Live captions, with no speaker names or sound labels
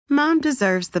Mom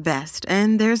deserves the best,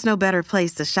 and there's no better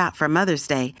place to shop for Mother's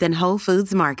Day than Whole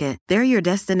Foods Market. They're your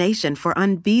destination for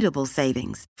unbeatable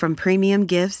savings, from premium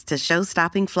gifts to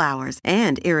show-stopping flowers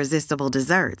and irresistible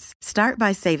desserts. Start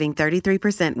by saving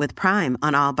 33% with Prime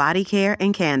on all body care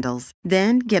and candles.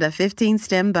 Then get a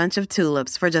 15-stem bunch of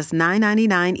tulips for just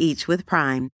 $9.99 each with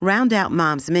Prime. Round out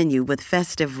Mom's menu with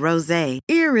festive rosé,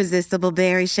 irresistible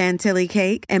berry chantilly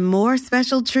cake, and more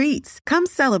special treats. Come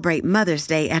celebrate Mother's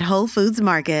Day at Whole Foods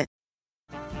Market.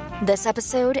 This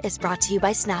episode is brought to you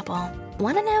by Snapple.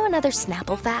 Want to know another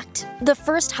Snapple fact? The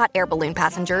first hot air balloon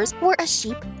passengers were a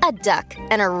sheep, a duck,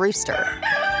 and a rooster.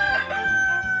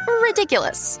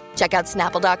 Ridiculous. Check out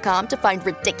Snapple.com to find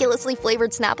ridiculously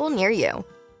flavored Snapple near you.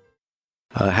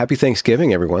 Happy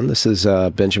Thanksgiving, everyone. This is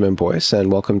Benjamin Boyce,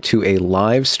 and welcome to a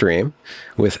live stream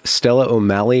with Stella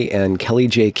O'Malley and Kellie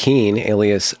J. Keane,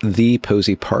 alias The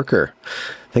Posey Parker.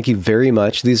 Thank you very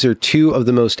much. These are two of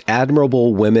the most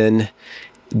admirable women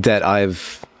that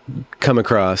I've come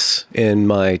across in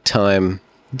my time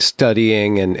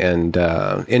studying and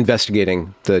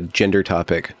investigating the gender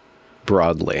topic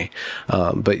broadly.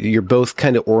 But you're both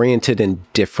kind of oriented in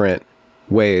different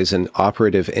ways and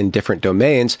operative in different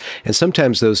domains, and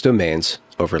sometimes those domains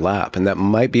overlap, and that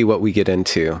might be what we get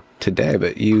into today.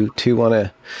 But you two want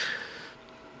to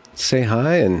say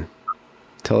hi and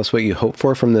tell us what you hope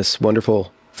for from this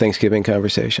wonderful Thanksgiving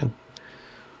conversation.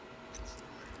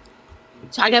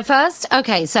 Shall I go first?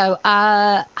 Okay, so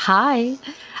hi.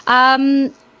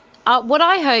 What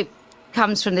I hope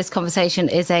comes from this conversation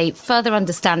is a further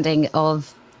understanding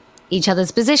of each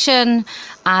other's position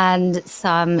and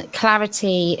some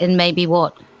clarity in maybe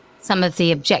what some of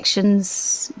the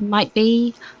objections might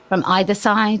be from either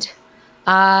side,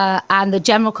 and the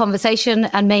general conversation,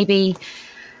 and maybe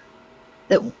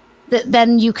that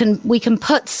then we can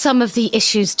put some of the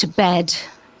issues to bed,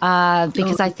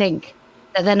 because I think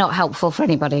that they're not helpful for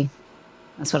anybody.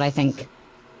 That's what I think.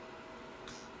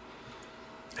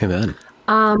 Amen.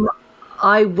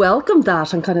 I welcome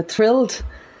that. I'm kind of thrilled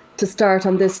to start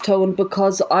on this tone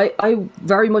because I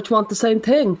very much want the same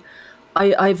thing.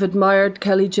 I've admired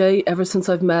Kellie J ever since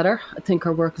I've met her. I think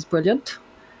her work is brilliant.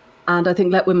 And I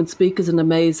think Let Women Speak is an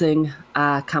amazing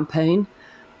campaign.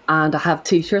 And I have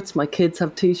T-shirts. My kids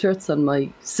have T-shirts and my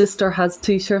sister has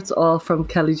T-shirts, all from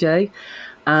Kellie J.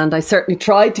 And I certainly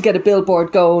tried to get a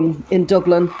billboard going in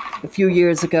Dublin a few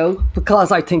years ago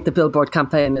because I think the billboard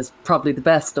campaign is probably the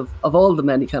best of all the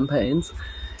many campaigns.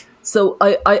 So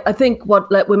I think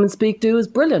what Let Women Speak do is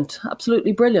brilliant,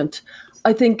 absolutely brilliant.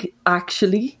 I think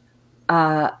actually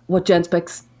what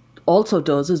GenSpec also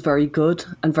does is very good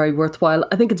and very worthwhile.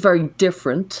 I think it's very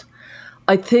different.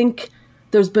 I think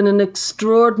there's been an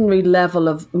extraordinary level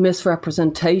of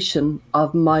misrepresentation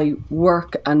of my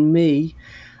work and me.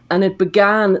 And it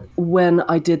began when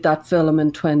I did that film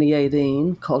in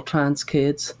 2018 called Trans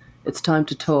Kids, It's Time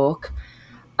to Talk.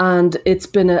 And it's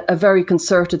been a very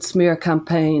concerted smear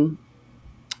campaign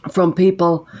from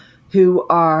people who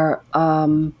are,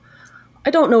 I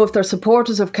don't know if they're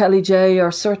supporters of Kellie J,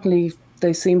 or certainly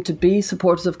they seem to be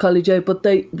supporters of Kellie J, but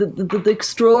the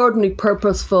extraordinary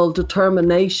purposeful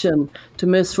determination to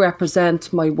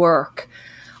misrepresent my work.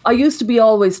 I used to be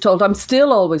always told, I'm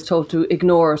still always told to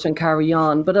ignore it and carry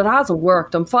on, but it hasn't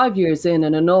worked. I'm 5 years in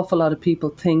and an awful lot of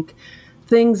people think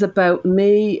things about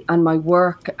me and my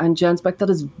work and GenSpec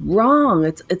that is wrong.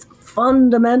 It's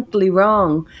fundamentally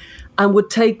wrong, and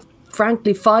would take,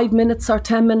 frankly, 5 minutes or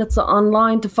 10 minutes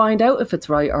online to find out if it's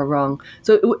right or wrong.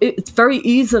 So it's very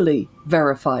easily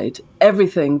verified,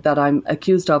 everything that I'm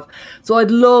accused of. So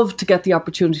I'd love to get the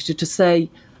opportunity to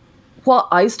say what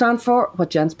I stand for, what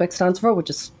GenSpec stands for,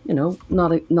 which is, not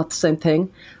the same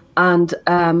thing. And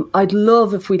I'd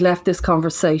love if we left this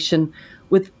conversation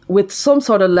with some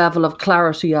sort of level of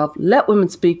clarity of Let Women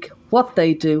Speak, what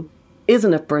they do,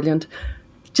 isn't it brilliant?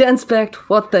 GenSpec,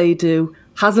 what they do,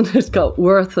 hasn't it got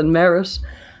worth and merit?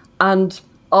 And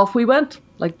off we went.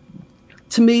 Like,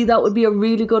 to me, that would be a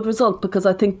really good result, because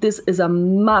I think this is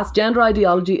gender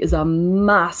ideology is a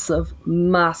massive,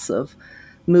 massive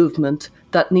movement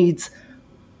that needs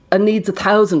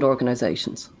 1,000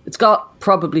 organisations. It's got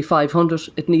probably 500.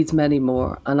 It needs many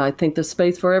more. And I think there's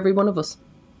space for every one of us.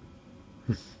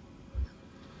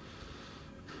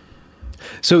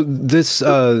 So this,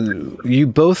 you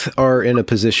both are in a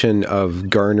position of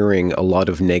garnering a lot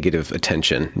of negative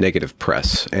attention, negative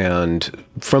press, and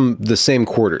from the same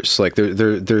quarters. Like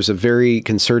there's a very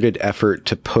concerted effort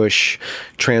to push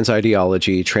trans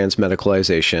ideology, trans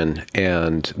medicalization,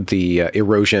 and the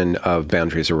erosion of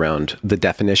boundaries around the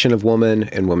definition of woman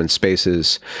and women's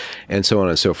spaces, and so on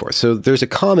and so forth. So there's a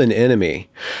common enemy.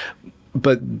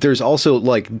 but there's also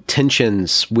like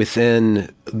tensions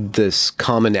within this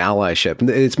common allyship.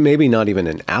 It's maybe not even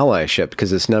an allyship because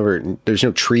there's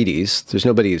no treaties. There's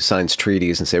nobody who signs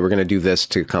treaties and say, we're going to do this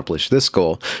to accomplish this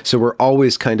goal. So we're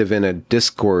always kind of in a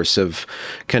discourse of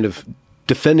kind of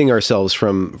defending ourselves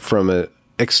from a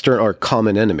external or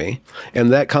common enemy.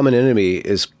 And that common enemy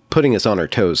is putting us on our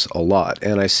toes a lot.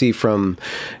 And I see from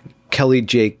Kellie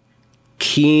J.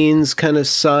 Keen's kind of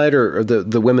side, or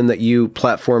the women that you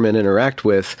platform and interact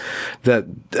with, that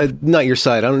not your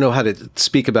side, I don't know how to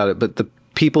speak about it, but the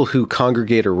people who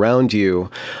congregate around you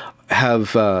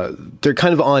have they're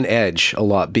kind of on edge a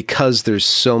lot because there's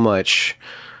so much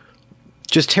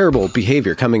just terrible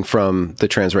behavior coming from the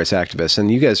trans rights activists.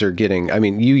 And you guys are getting, I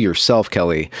mean, you yourself,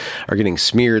 Kellie, are getting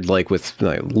smeared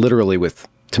literally with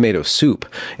tomato soup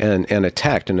and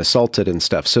attacked and assaulted and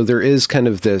stuff. So there is kind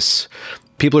of this,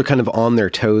 people are kind of on their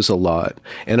toes a lot.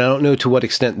 And I don't know to what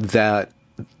extent that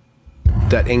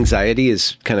anxiety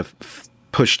is kind of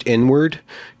pushed inward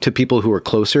to people who are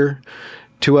closer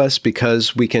to us,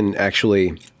 because we can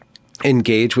actually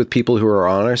engage with people who are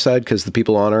on our side, because the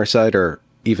people on our side are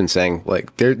even saying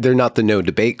like they're not the no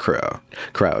debate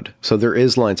crowd. So there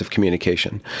is lines of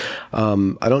communication.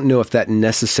 I don't know if that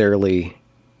necessarily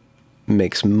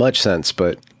makes much sense,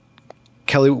 but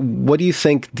Kellie, what do you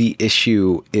think the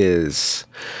issue is?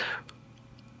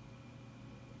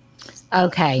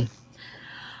 Okay.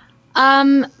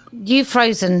 You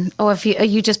frozen, or are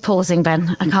you just pausing,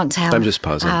 Ben? I can't tell. I'm just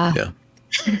pausing. Yeah.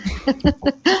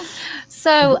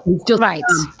 So, right.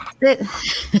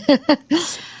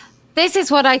 This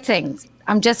is what I think.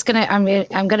 I'm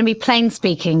gonna be plain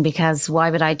speaking, because why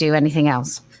would I do anything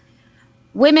else?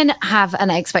 Women have an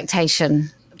expectation,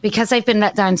 because they've been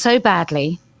let down so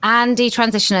badly, and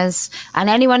detransitioners and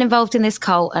anyone involved in this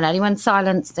cult and anyone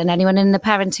silenced and anyone in the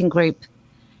parenting group,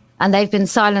 and they've been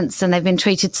silenced and they've been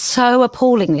treated so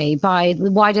appallingly by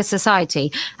the wider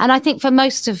society. And I think for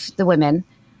most of the women,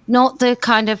 not the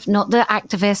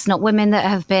activists, not women that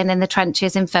have been in the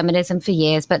trenches in feminism for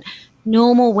years, but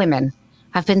normal women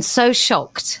have been so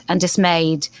shocked and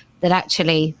dismayed that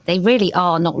actually they really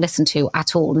are not listened to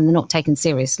at all, and they're not taken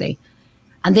seriously.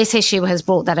 And this issue has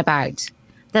brought that about.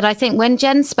 That I think when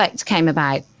Gen Spect came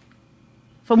about,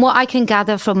 from what I can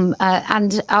gather from,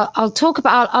 and I'll talk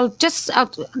about,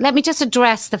 let me just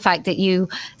address the fact that you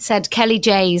said Kellie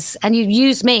J's, and you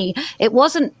used me. It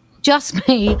wasn't just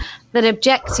me that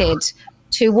objected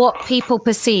to what people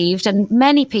perceived, and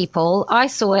many people, I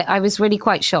saw it, I was really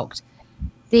quite shocked.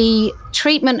 The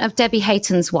treatment of Debbie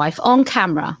Hayton's wife on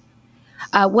camera,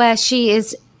 where she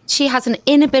has an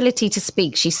inability to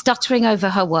speak. She's stuttering over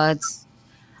her words.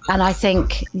 And I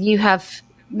think you have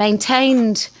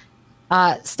maintained,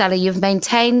 Stella, you've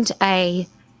maintained a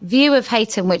view of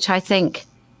Hayton, which I think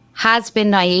has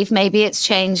been naive. Maybe it's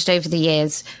changed over the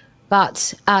years,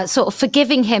 but sort of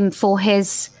forgiving him for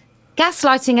his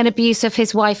gaslighting and abuse of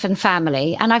his wife and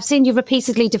family. And I've seen you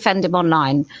repeatedly defend him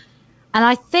online. And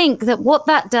I think that what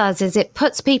that does is it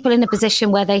puts people in a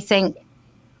position where they think,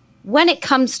 when it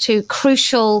comes to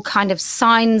crucial kind of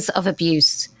signs of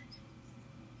abuse,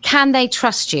 can they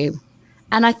trust you?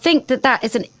 And I think that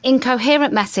is an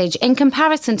incoherent message in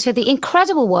comparison to the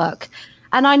incredible work.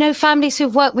 And I know families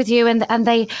who've worked with you, and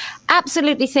they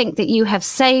absolutely think that you have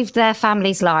saved their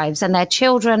families' lives and their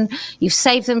children. You've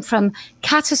saved them from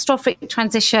catastrophic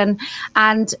transition.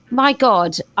 And my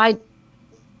God, I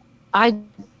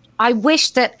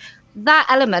wish that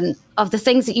element of the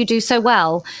things that you do so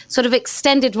well sort of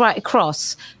extended right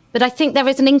across. But I think there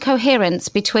is an incoherence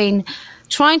between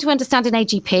trying to understand an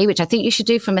AGP, which I think you should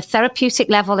do from a therapeutic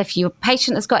level. If your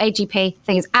patient has got AGP, I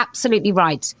think it's absolutely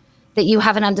right that you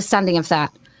have an understanding of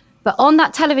that. But on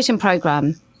that television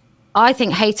program, I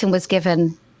think Hayton was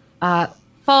given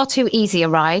far too easy a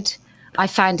ride. I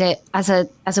found it, as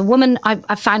a woman,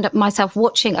 I found myself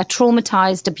watching a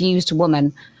traumatized, abused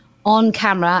woman on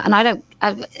camera. And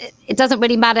it doesn't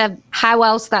really matter how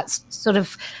else that's sort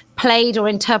of played or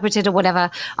interpreted or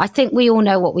whatever. I think we all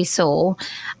know what we saw.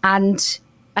 And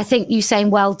I think you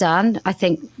saying well done, I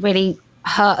think really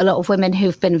hurt a lot of women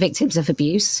who've been victims of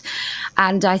abuse.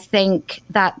 And I think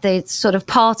that the sort of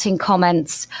parting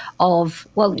comments of,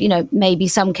 well, you know, maybe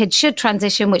some kids should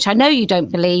transition, which I know you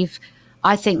don't believe,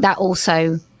 I think that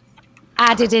also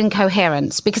added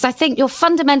incoherence, because I think your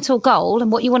fundamental goal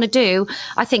and what you want to do,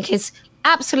 I think, is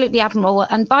absolutely admirable.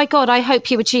 And by God, I hope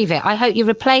you achieve it. I hope you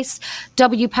replace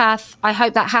WPATH. I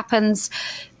hope that happens.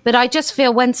 But I just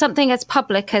feel when something as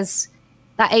public as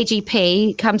that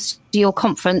AGP comes to your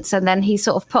conference and then he's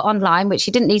sort of put online, which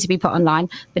he didn't need to be put online,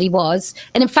 but he was.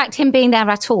 And in fact, him being there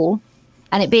at all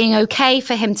and it being okay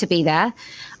for him to be there,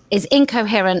 is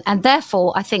incoherent, and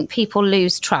therefore I think people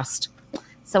lose trust.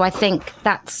 So I think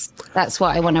that's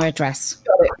what I want to address.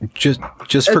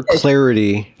 Just for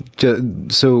clarity,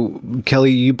 so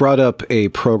Kellie, you brought up a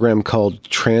program called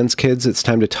Trans Kids, It's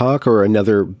Time to Talk, or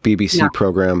another BBC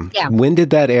program. Yeah. When did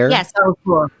that air? Yes.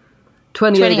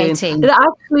 2018. It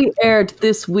actually aired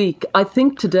this week, I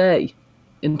think today,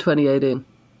 in 2018.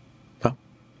 Oh,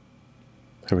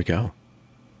 there we go.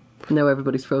 Now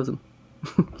everybody's frozen.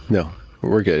 No,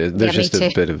 we're good. There's just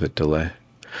a bit of a delay.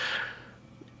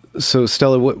 So,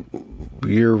 Stella, what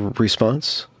your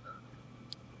response?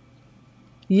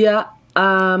 Yeah,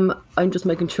 I'm just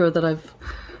making sure that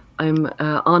I'm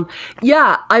on.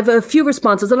 Yeah, I've a few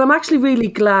responses, and I'm actually really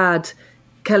glad,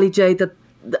 Kellie J, that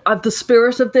I've the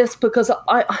spirit of this, because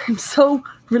I'm so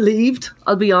relieved,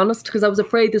 I'll be honest, because I was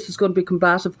afraid this was going to be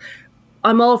combative.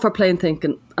 I'm all for plain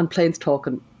thinking and plain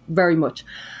talking, very much.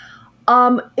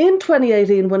 In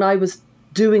 2018, when I was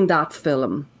doing that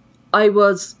film, I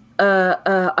was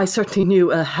I certainly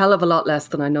knew a hell of a lot less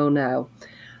than I know now,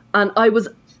 and I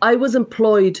was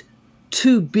employed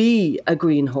to be a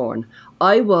greenhorn.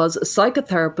 I was a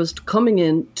psychotherapist coming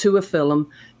in to a film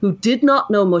who did not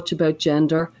know much about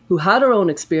gender, who had her own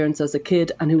experience as a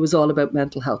kid, and who was all about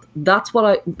mental health. That's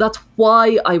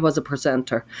why I was a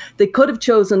presenter. They could have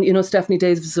chosen, Stephanie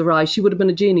Davis-Arai. She would have been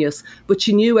a genius, but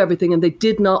she knew everything, and they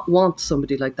did not want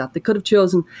somebody like that. They could have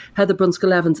chosen Heather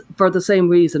Brunskill-Evans for the same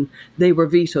reason. They were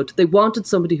vetoed. They wanted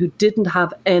somebody who didn't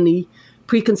have any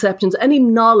preconceptions, any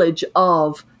knowledge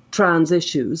of trans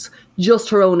issues, just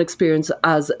her own experience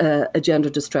as a gender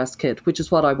distressed kid, which is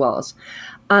what I was.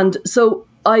 And so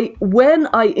when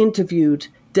I interviewed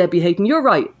Debbie Hayton, you're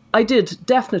right, I did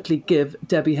definitely give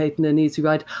Debbie Hayton an easy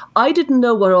ride. I didn't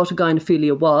know what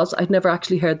autogynephilia was. I'd never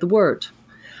actually heard the word.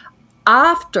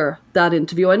 After that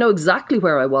interview, I know exactly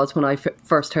where I was when I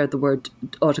first heard the word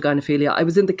autogynephilia. I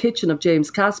was in the kitchen of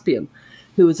James Caspian,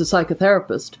 who was a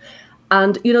psychotherapist.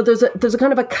 And, there's a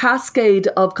kind of a cascade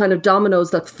of kind of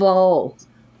dominoes that fall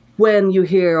when you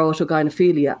hear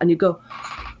autogynephilia, and you go,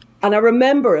 and I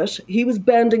remember it, he was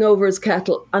bending over his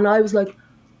kettle, and I was like,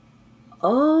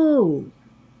 oh,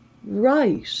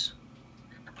 right.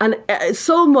 And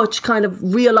so much kind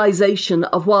of realization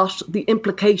of what the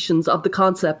implications of the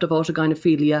concept of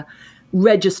autogynephilia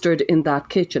registered in that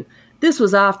kitchen. This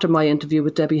was after my interview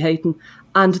with Debbie Hayton,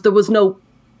 and there was no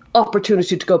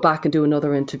opportunity to go back and do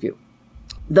another interview.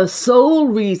 The sole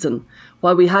reason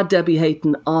why we had Debbie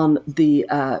Hayton on the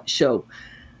show,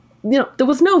 there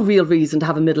was no real reason to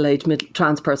have a middle-aged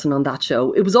trans person on that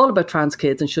show. It was all about trans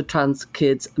kids and should trans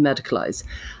kids medicalise.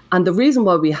 And the reason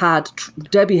why we had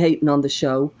Debbie Hayton on the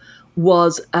show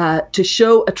was to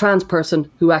show a trans person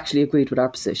who actually agreed with our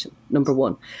position, number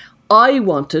one. I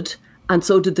wanted, and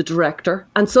so did the director,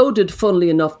 and so did, funnily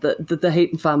enough, the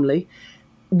Hayton family,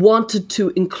 wanted to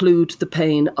include the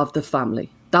pain of the family.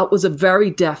 That was a very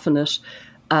definite,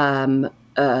 not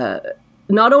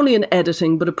only an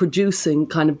editing, but a producing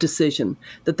kind of decision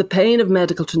that the pain of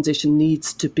medical transition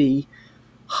needs to be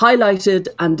highlighted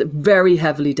and very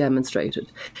heavily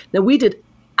demonstrated. Now, we did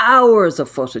hours of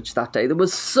footage that day. There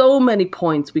was so many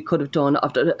points we could have done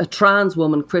after a trans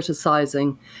woman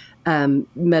criticising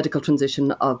medical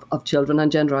transition of children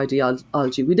and gender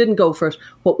ideology. We didn't go for it.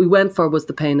 What we went for was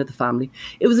the pain of the family.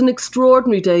 It was an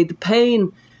extraordinary day. The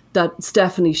pain that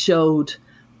Stephanie showed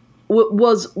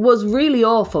was really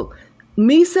awful.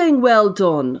 Me saying well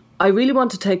done, I really want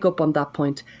to take up on that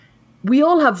point. We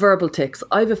all have verbal tics.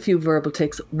 I have a few verbal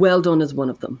tics. Well done is one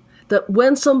of them. That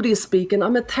when somebody is speaking,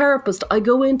 I'm a therapist, I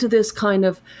go into this kind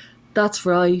of, that's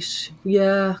right,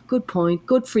 yeah, good point,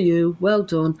 good for you, well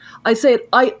done. I say it,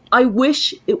 I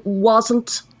wish it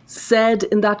wasn't said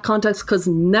in that context, because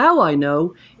now I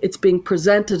know it's being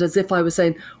presented as if I was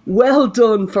saying, well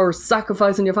done for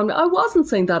sacrificing your family. I wasn't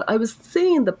saying that. I was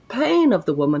seeing the pain of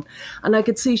the woman, and I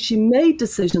could see she made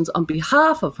decisions on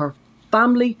behalf of her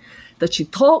family that she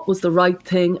thought was the right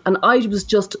thing. And I was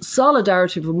just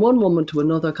solidarity from one woman to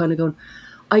another, kind of going,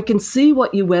 I can see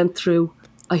what you went through.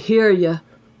 I hear you.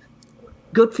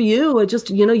 Good for you. I just,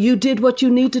 you did what you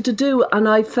needed to do. And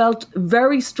I felt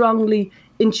very strongly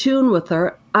in tune with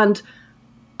her, and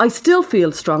I still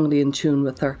feel strongly in tune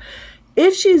with her.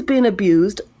 If she's been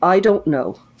abused, I don't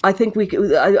know. I think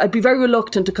I'd be very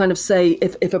reluctant to kind of say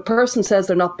if a person says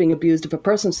they're not being abused, if a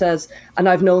person says, and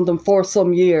I've known them for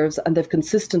some years and they've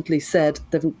consistently said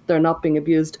they're not being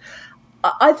abused,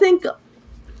 I think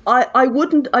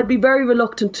I'd be very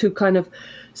reluctant to kind of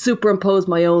superimpose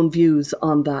my own views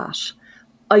on that.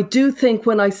 I do think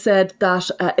when I said that,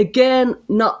 again,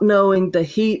 not knowing the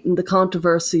heat and the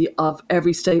controversy of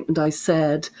every statement I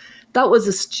said, that was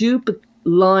a stupid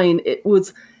line. It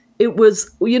it was,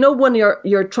 you know, when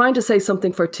you're trying to say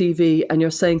something for TV and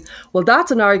you're saying, well,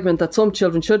 that's an argument that some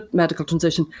children should medical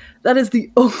transition. That is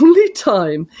the only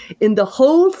time in the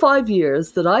whole 5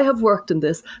 years that I have worked in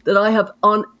this that I have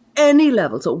on any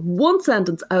level, so one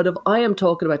sentence out of, I am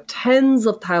talking about tens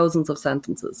of thousands of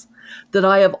sentences, that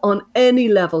I have on any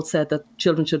level said that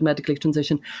children should medically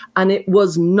transition. And it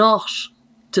was not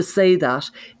to say that,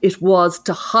 it was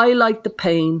to highlight the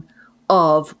pain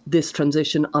of this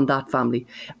transition on that family.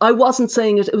 I wasn't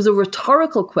saying it was a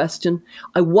rhetorical question.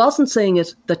 I wasn't saying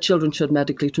it that children should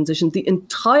medically transition. The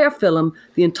entire film,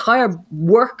 the entire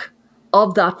work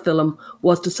of that film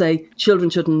was to say children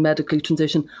shouldn't medically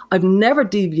transition. I've never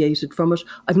deviated from it.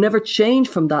 I've never changed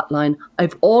from that line.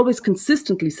 I've always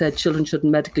consistently said children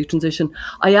shouldn't medically transition.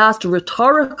 I asked a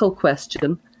rhetorical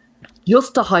question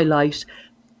just to highlight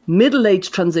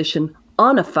middle-age transition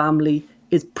on a family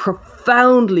is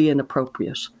profoundly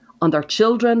inappropriate on their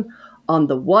children, on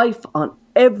the wife, on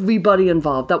everybody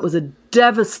involved. That was a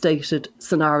devastated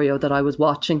scenario that I was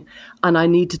watching, and I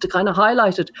needed to kind of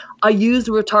highlight it. I used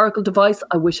a rhetorical device.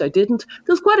 I wish I didn't.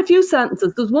 There's quite a few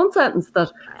sentences. There's one sentence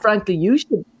that, frankly, you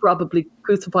should probably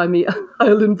crucify me.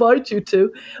 I'll invite you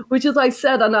to, which is I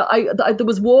said, and I there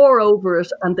was war over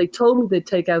it, and they told me they'd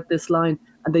take out this line,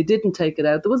 and they didn't take it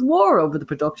out. There was war over the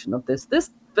production of this.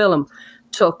 This film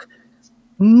took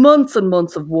months and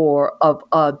months of war of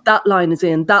that line is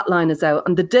in, that line is out.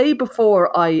 And the day before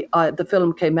the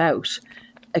film came out,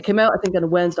 it came out, I think, on a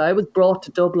Wednesday. I was brought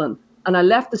to Dublin and I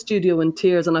left the studio in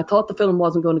tears, and I thought the film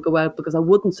wasn't going to go out because I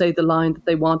wouldn't say the line that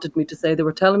they wanted me to say. They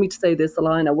were telling me to say this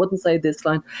line. I wouldn't say this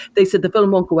line. They said the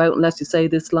film won't go out unless you say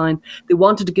this line. They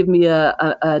wanted to give me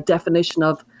a definition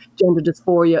of gender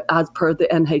dysphoria as per the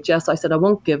NHS. I said I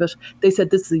won't give it. They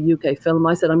said this is a UK film.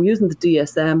 I said I'm using the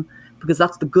DSM because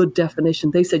that's the good definition.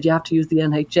 They said you have to use the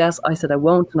NHS. I said I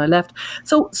won't, and I left.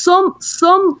 So some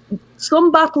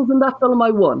battles in that film I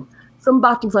won. Some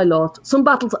battles I lost. Some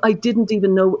battles I didn't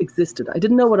even know existed. I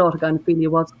didn't know what autogynephilia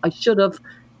was. I should have.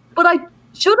 But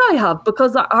should I have?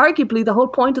 Because arguably the whole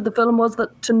point of the film was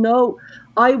that to know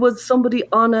I was somebody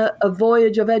on a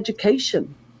voyage of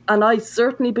education. And I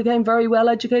certainly became very well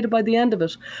educated by the end of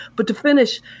it. But to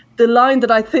finish, the line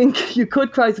that I think you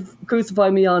could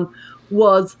crucify me on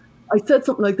was, I said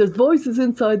something like, there's voices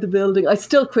inside the building. I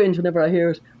still cringe whenever I hear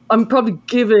it. I'm probably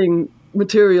giving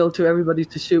material to everybody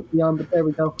to shoot me on, but there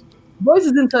we go.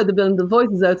 Voices inside the building, the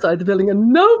voices outside the building,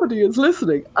 and nobody is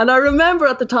listening. And I remember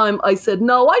at the time I said,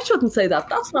 no, I shouldn't say that.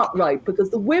 That's not right, because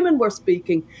the women were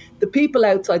speaking, the people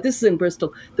outside, this is in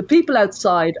Bristol, the people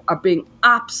outside are being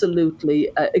absolutely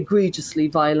egregiously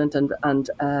violent and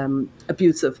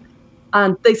abusive.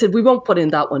 And they said, we won't put in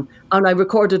that one. And I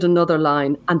recorded another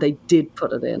line and they did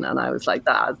put it in. And I was like,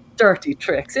 dirty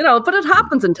tricks, but it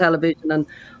happens in television. And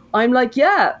I'm like,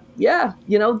 yeah,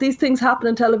 these things happen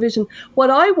in television. What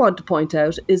I want to point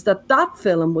out is that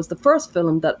film was the first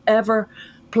film that ever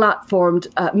platformed,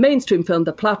 mainstream film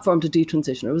that platformed a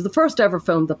detransitioner. It was the first ever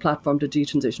film that platformed a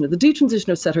detransitioner. The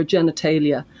detransitioner said her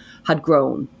genitalia had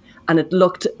grown, and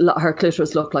her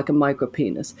clitoris looked like a micro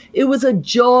penis. It was a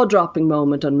jaw-dropping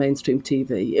moment on mainstream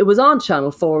TV. It was on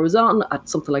Channel 4. It was on at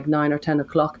something like 9 or 10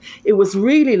 o'clock. It was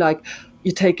really like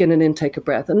you take in an intake of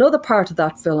breath. Another part of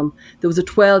that film, there was a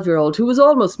 12-year-old who was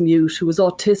almost mute, who was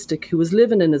autistic, who was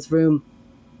living in his room.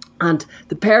 And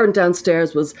the parent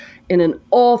downstairs was in an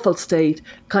awful state,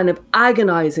 kind of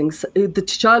agonizing. The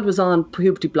child was on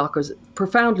puberty blockers,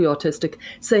 profoundly autistic,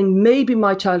 saying, maybe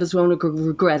my child is going to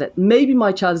regret it. Maybe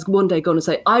my child is one day going to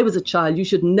say, I was a child, you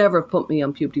should never have put me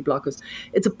on puberty blockers.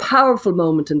 It's a powerful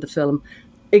moment in the film,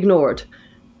 ignored.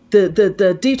 The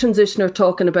detransitioner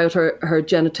talking about her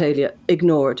genitalia,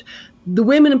 ignored. The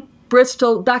women in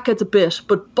Bristol, that gets a bit,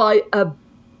 but by a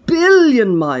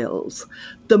billion miles,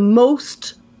 the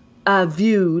most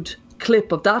viewed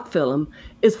clip of that film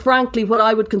is frankly what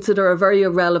I would consider a very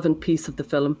irrelevant piece of the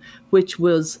film, which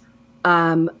was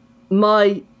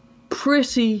my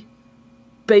pretty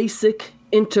basic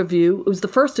interview. It was the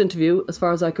first interview, as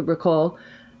far as I could recall,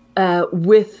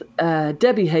 with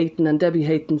Debbie Hayton and Debbie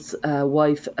Hayton's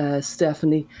wife,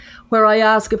 Stephanie, where I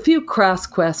ask a few crass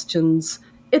questions.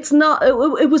 It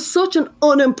was such an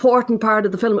unimportant part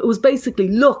of the film. It was basically,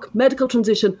 look, medical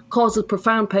transition causes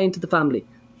profound pain to the family.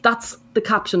 That's the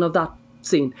caption of that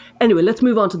scene. Anyway, let's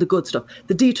move on to the good stuff.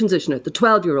 The detransitioner, the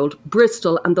 12-year-old,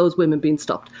 Bristol, and those women being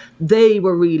stopped. They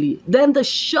were really... Then the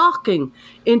shocking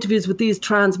interviews with these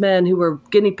trans men who were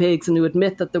guinea pigs and who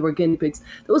admit that they were guinea pigs.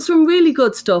 There was some really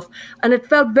good stuff. And it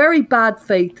felt very bad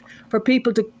faith for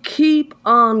people to keep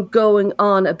on going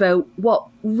on about what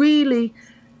really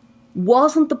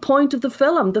wasn't the point of the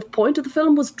film. The point of the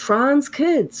film was trans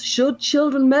kids. Should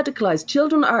children medicalize?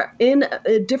 Children are in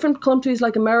different countries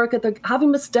like America. They're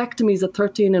having mastectomies at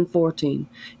 13 and 14.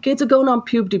 Kids are going on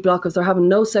puberty blockers. They're having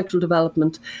no sexual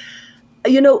development.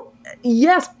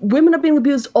 Yes, women are being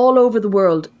abused all over the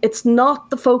world. It's not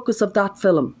the focus of that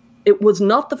film. It was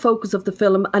not the focus of the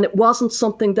film, and it wasn't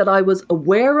something that I was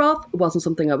aware of. It wasn't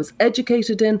something I was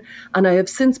educated in, and I have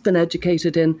since been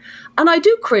educated in. And I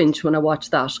do cringe when I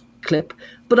watch that clip,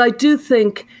 but I do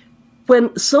think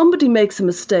when somebody makes a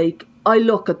mistake, I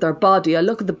look at their body, I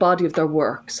look at the body of their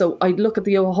work. So I look at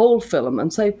the whole film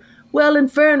and say, well, in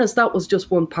fairness, that was just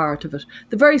one part of it.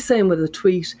 The very same with a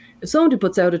tweet. If somebody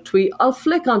puts out a tweet, I'll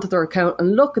flick onto their account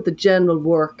and look at the general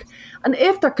work. And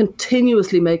if they're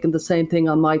continuously making the same thing,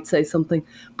 I might say something.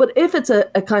 But if it's a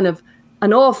kind of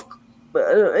an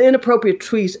inappropriate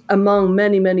tweet among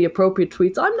many, many appropriate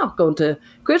tweets, I'm not going to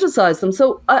criticize them.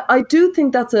 So I do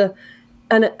think that's a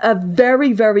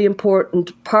very, very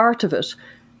important part of it.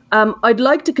 I'd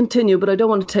like to continue, but I don't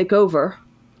want to take over.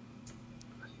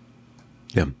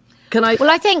 Yeah. Can I? Well,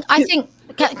 I think.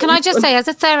 Can I just say, as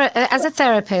a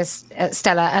therapist,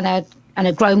 Stella, and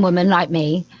a grown woman like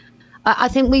me, I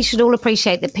think we should all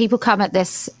appreciate that people come at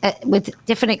this with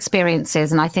different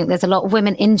experiences, and I think there's a lot of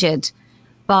women injured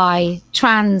by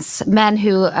trans men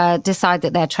who decide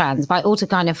that they're trans, by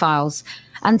autogynephiles,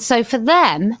 and so for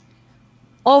them,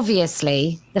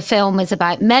 obviously, the film is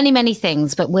about many, many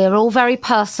things, but we're all very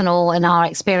personal in our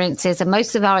experiences, and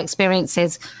most of our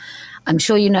experiences, I'm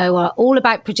sure you know, are all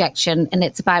about projection, and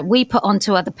it's about we put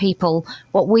onto other people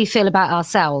what we feel about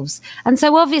ourselves. And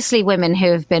so obviously women who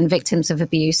have been victims of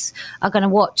abuse are going to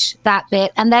watch that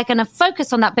bit, and they're going to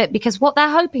focus on that bit because what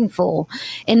they're hoping for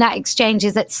in that exchange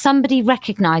is that somebody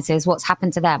recognizes what's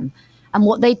happened to them. And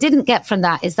what they didn't get from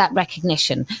that is that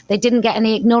recognition. They didn't get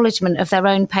any acknowledgement of their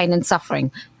own pain and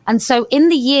suffering. And so in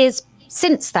the years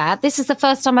since that, this is the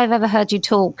first time I've ever heard you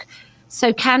talk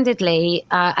so candidly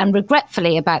and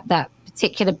regretfully about that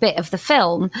particular bit of the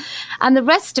film. And the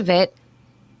rest of it,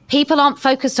 people aren't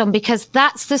focused on because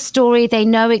that's the story they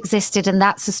know existed, and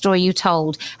that's the story you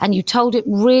told. And you told it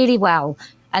really well.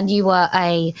 And you were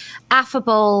a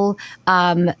affable,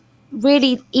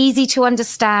 really easy to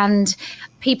understand.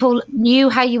 People knew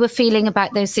how you were feeling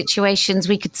about those situations.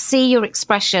 We could see your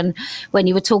expression when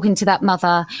you were talking to that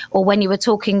mother, or when you were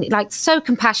talking, like, so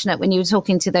compassionate when you were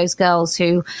talking to those girls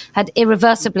who had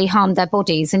irreversibly harmed their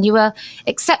bodies, and you were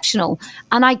exceptional.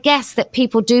 And I guess that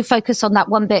people do focus on that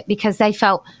one bit because they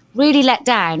felt really let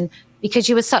down because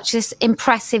you were such this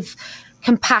impressive,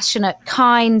 compassionate,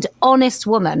 kind, honest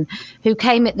woman who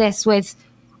came at this with,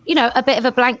 you know, a bit of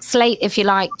a blank slate, if you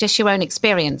like, just your own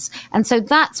experience. And so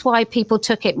that's why people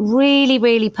took it really,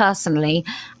 really personally.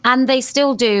 And they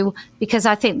still do, because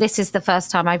I think this is the first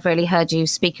time I've really heard you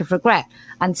speak of regret.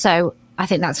 And so I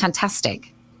think that's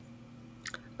fantastic.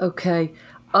 Okay.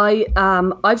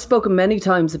 I've spoken many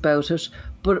times about it,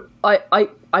 but I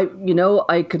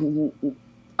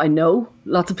know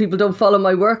lots of people don't follow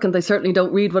my work, and they certainly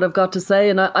don't read what I've got to say.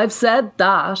 And I've said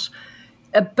that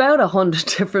about 100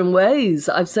 different ways.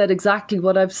 I've said exactly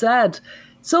what I've said,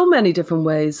 so many different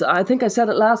ways. I think I said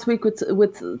it last week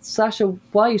with Sasha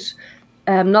White,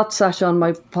 not Sasha on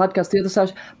my podcast, the other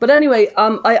Sasha. But anyway,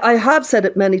 I have said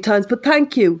it many times, but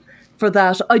thank you for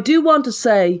that. I do want to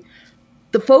say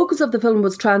the focus of the film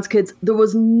was trans kids. There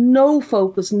was no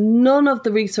focus, none of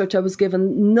the research I was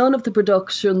given, none of the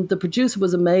production. The producer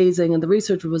was amazing and the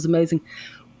researcher was amazing.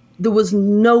 There was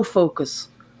no focus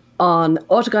on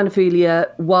autogynephilia,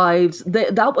 wives.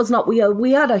 That was not,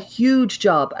 we had a huge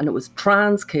job, and it was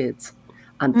trans kids.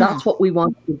 And that's what we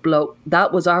wanted to blow.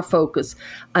 That was our focus.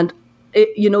 And,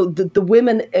 the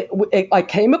women, I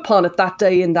came upon it that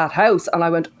day in that house, and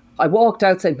I walked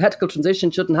out saying medical transition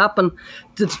shouldn't happen.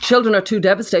 The children are too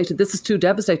devastated. This is too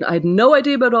devastating. I had no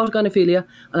idea about autogynephilia,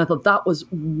 and I thought that was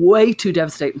way too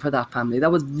devastating for that family.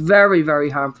 That was very,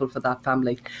 very harmful for that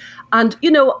family. And,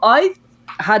 I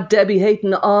had Debbie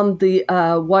Hayton on the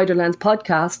Wider Lens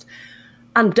podcast,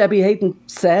 and Debbie Hayton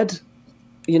said,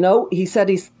 he said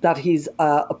he's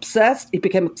obsessed. He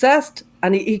became obsessed,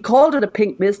 and he called it a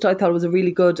pink mist. I thought it was a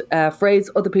really good phrase.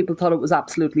 Other people thought it was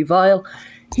absolutely vile.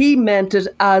 He meant it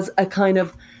as a kind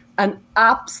of an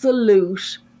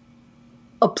absolute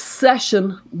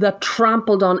obsession that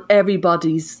trampled on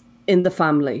everybody's in the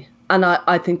family. And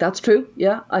I think that's true.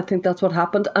 Yeah, I think that's what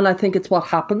happened. And I think it's what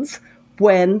happens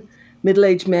when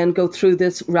middle-aged men go through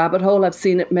this rabbit hole. I've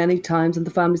seen it many times, and the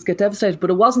families get devastated.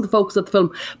 But it wasn't the focus of the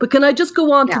film. But can I just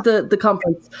go on to the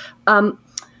conference?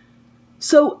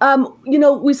 So,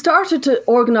 we started to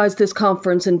organise this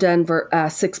conference in Denver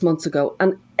 6 months ago,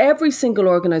 and every single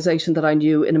organisation that I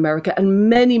knew in America, and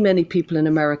many, many people in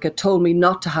America, told me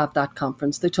not to have that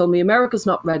conference. They told me America's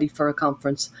not ready for a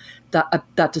conference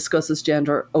that discusses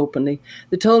gender openly.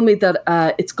 They told me that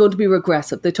it's going to be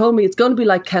regressive. They told me it's going to be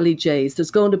like Kellie J's. There's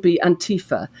going to be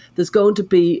Antifa. There's going to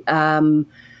be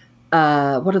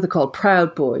what are they called?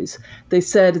 Proud Boys. They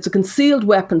said it's a concealed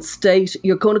weapons state.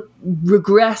 You're going to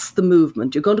regress the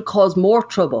movement. You're going to cause more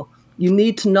trouble. You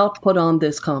need to not put on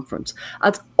this conference.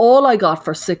 That's all I got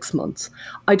for 6 months.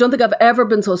 I don't think I've ever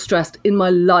been so stressed in my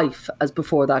life as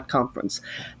before that conference.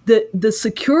 The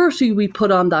security we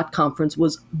put on that conference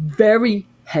was very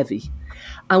heavy.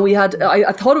 And we had,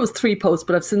 I thought it was 3 posts,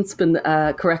 but I've since been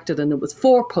corrected, and it was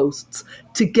 4 posts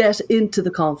to get into the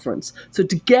conference. So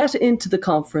to get into the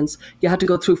conference, you had to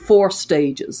go through 4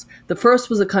 stages. The first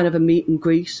was a kind of a meet and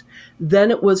greet.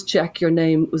 Then it was check your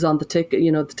name was on the ticket,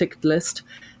 the ticket list.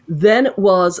 Then it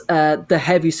was the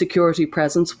heavy security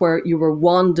presence, where you were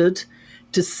wanded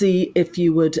to see if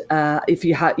you would, if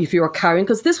you were carrying,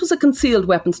 because this was a concealed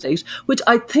weapon state, which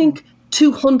I think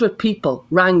 200 people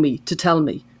rang me to tell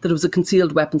me that it was a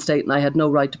concealed weapon state and I had no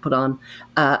right to put on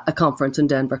a conference in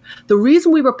Denver. The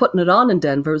reason we were putting it on in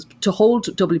Denver is to hold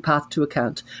WPATH to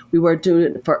account. We weren't doing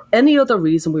it for any other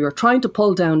reason. We were trying to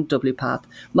pull down WPATH.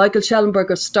 Michael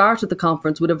Schellenberger started the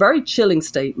conference with a very chilling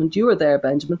statement. You were there,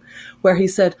 Benjamin, where he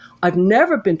said, I've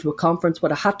never been to a conference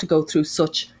where I had to go through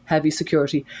such heavy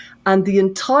security. And the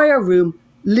entire room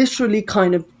literally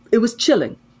it was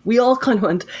chilling. We all kind of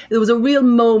went, there was a real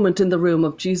moment in the room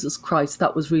of Jesus Christ,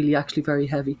 that was really actually very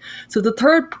heavy. So the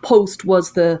third post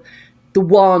was the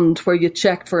wand where you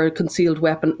checked for a concealed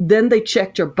weapon. Then they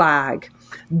checked your bag.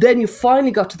 Then you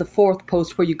finally got to the 4th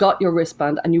post where you got your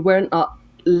wristband, and you weren't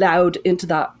allowed into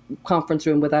that conference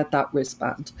room without that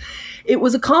wristband. It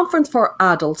was a conference for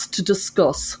adults to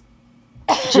discuss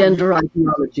gender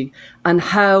ideology and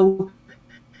how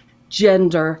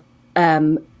gender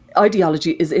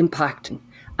ideology is impacting,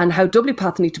 and how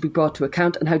WPATH need to be brought to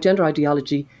account, and how gender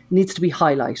ideology needs to be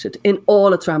highlighted in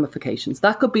all its ramifications.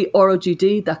 That could be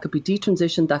ROGD, that could be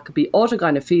detransition, that could be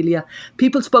autogynephilia.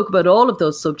 People spoke about all of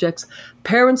those subjects.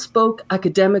 Parents spoke,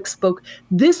 academics spoke.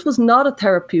 This was not a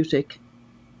therapeutic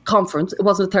conference. It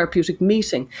wasn't a therapeutic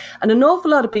meeting. And an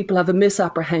awful lot of people have a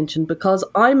misapprehension, because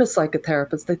I'm a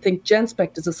psychotherapist. They think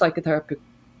GenSpect is a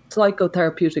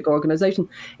psychotherapeutic organisation.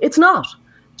 It's not.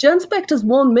 GenSpect has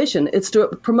one mission. It's to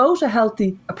promote a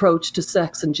healthy approach to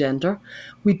sex and gender.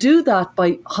 We do that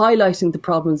by highlighting the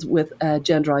problems with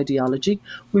gender ideology.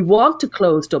 We want to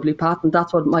close WPATH, and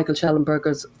that's what Michael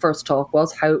Schellenberger's first talk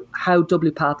was, how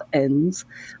WPATH ends,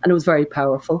 and it was very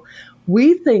powerful.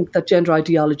 We think that gender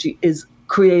ideology is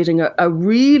creating a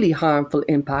really harmful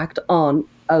impact on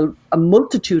a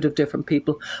multitude of different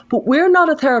people, but we're not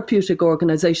a therapeutic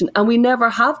organisation, and we never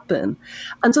have been.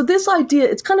 And so this idea,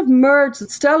 it's kind of merged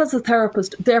that Stella's a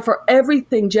therapist, therefore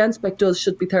everything GenSpect does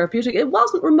should be therapeutic. It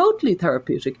wasn't remotely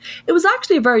therapeutic. It was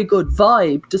actually a very good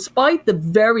vibe, despite the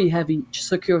very heavy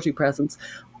security presence.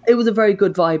 It was a very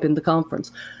good vibe in the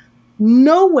conference.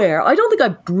 Nowhere, I don't think I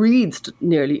breathed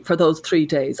nearly for those 3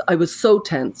 days. I was so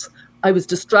tense. I was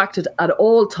distracted at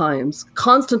all times,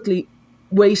 constantly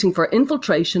waiting for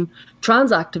infiltration,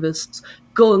 trans activists,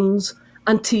 guns,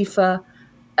 Antifa,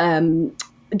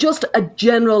 just a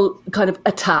general kind of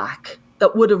attack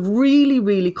that would have really,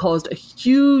 really caused a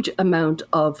huge amount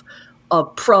of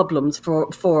problems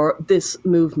for this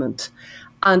movement.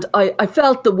 And I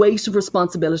felt the weight of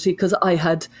responsibility, because I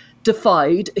had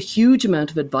defied a huge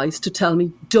amount of advice to tell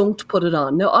me, don't put it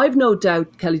on. Now, I've no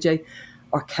doubt, Kellie J,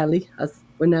 or Kellie, as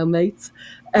we're now mates,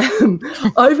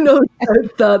 I've no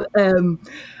doubt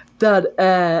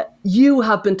that you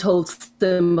have been told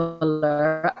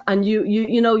similar, and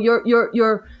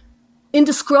you're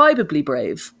indescribably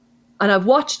brave, and I've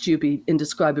watched you be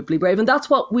indescribably brave, and that's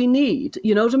what we need.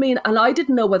 You know what I mean? And I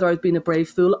didn't know whether I was being a brave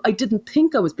fool. I didn't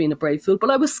think I was being a brave fool,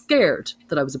 but I was scared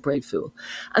that I was a brave fool,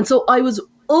 and so I was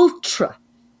ultra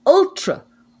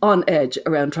on edge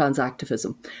around trans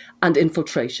activism and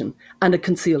infiltration and a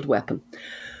concealed weapon.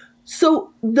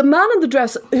 So the man in the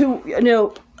dress who,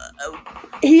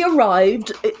 he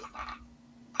arrived,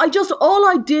 all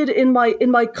I did in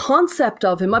my concept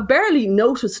of him, I barely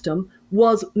noticed him,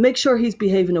 was make sure he's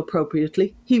behaving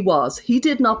appropriately. He was. He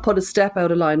did not put a step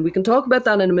out of line. We can talk about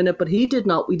that in a minute, but he did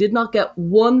not. We did not get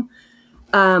one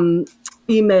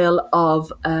email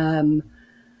of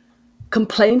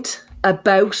complaint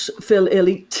about Phil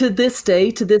Illy to this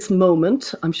day, to this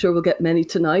moment. I'm sure we'll get many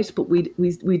tonight, but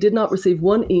we did not receive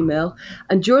one email.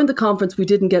 And during the conference, we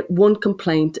didn't get one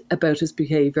complaint about his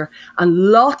behaviour. And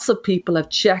lots of people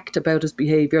have checked about his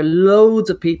behaviour.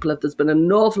 Loads of people have. There's been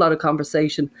an awful lot of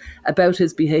conversation about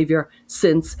his behaviour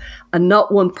since. And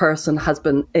not one person has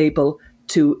been able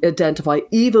to identify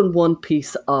even one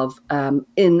piece of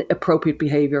inappropriate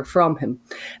behaviour from him.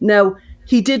 Now,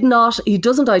 he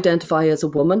doesn't identify as a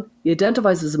woman. He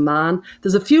identifies as a man.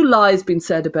 There's a few lies being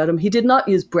said about him. He did not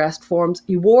use breast forms.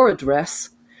 He wore a dress.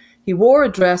 He wore a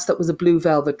dress that was a blue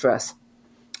velvet dress.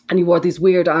 And he wore these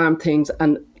weird arm things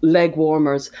and leg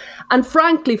warmers. And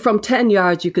frankly, from 10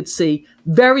 yards, you could see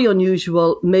very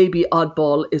unusual, maybe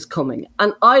oddball is coming.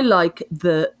 And I like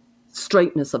the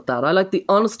straightness of that. I like the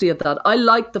honesty of that. I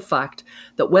like the fact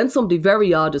that when somebody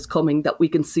very odd is coming, that we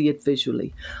can see it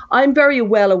visually. I'm very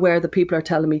well aware that people are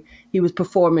telling me he was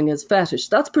performing his fetish.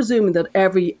 That's presuming that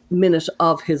every minute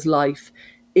of his life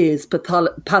is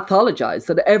pathologized,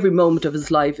 that every moment of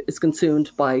his life is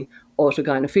consumed by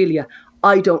autogynephilia.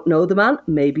 I don't know the man.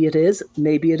 Maybe it is,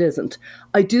 maybe it isn't.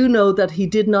 I do know that he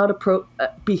did not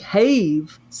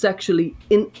behave sexually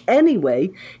in any way.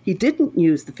 He didn't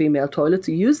use the female toilets.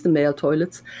 He used the male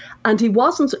toilets. And he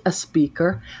wasn't a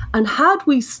speaker. And had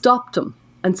we stopped him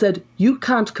and said, you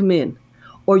can't come in,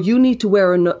 or you need to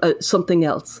wear something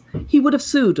else, he would have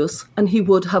sued us and he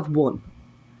would have won.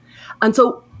 And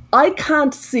so I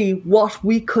can't see what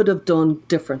we could have done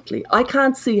differently. I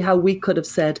can't see how we could have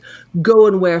said, go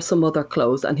and wear some other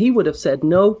clothes. And he would have said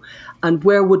no. And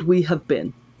where would we have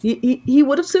been? He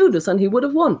would have sued us and he would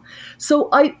have won. So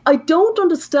I don't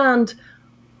understand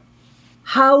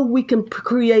how we can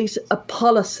create a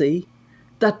policy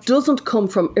that doesn't come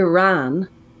from Iran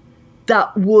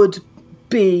that would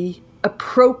be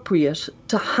appropriate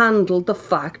to handle the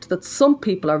fact that some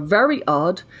people are very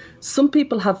odd. Some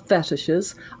people have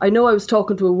fetishes. I know I was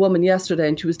talking to a woman yesterday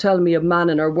and she was telling me a man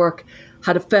in her work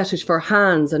had a fetish for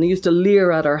hands and he used to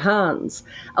leer at her hands.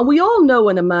 And we all know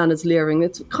when a man is leering,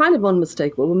 it's kind of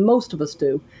unmistakable, when most of us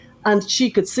do. And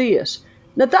she could see it.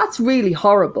 Now that's really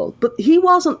horrible, but he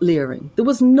wasn't leering. There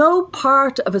was no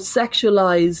part of a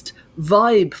sexualized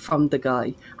vibe from the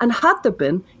guy. And had there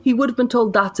been, he would have been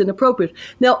told that's inappropriate.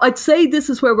 Now, I'd say this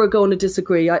is where we're going to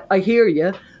disagree. I hear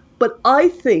you, but I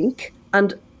think,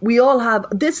 and we all have,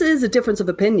 this is a difference of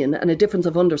opinion and a difference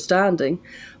of understanding,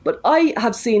 but I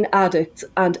have seen addicts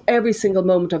and every single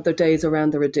moment of their days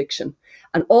around their addiction.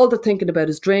 And all they're thinking about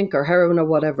is drink or heroin or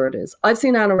whatever it is. I've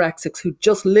seen anorexics who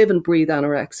just live and breathe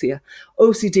anorexia.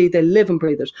 OCD, they live and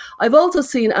breathe it. I've also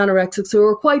seen anorexics who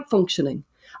are quite functioning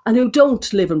and who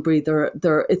don't live and breathe.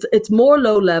 It's more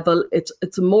low level.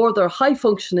 It's more, they're high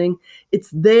functioning. It's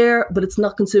there, but it's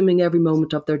not consuming every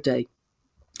moment of their day.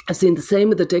 I've seen the same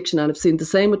with addiction and I've seen the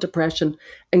same with depression,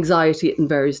 anxiety and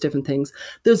various different things.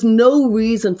 There's no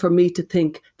reason for me to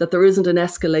think that there isn't an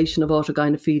escalation of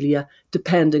autogynephilia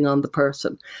depending on the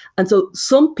person. And so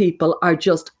some people are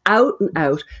just out and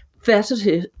out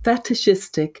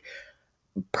fetishistic,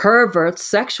 perverts,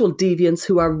 sexual deviants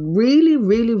who are really,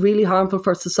 really, really harmful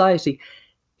for society.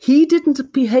 He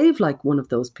didn't behave like one of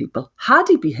those people. Had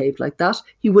he behaved like that,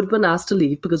 he would have been asked to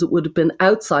leave because it would have been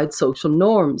outside social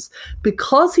norms.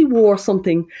 Because he wore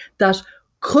something that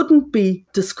couldn't be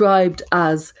described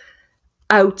as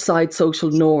outside social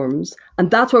norms,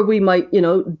 and that's where we might,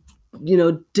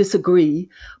 disagree.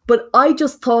 But I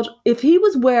just thought if he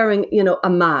was wearing, a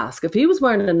mask, if he was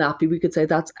wearing a nappy, we could say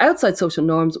that's outside social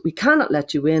norms. We cannot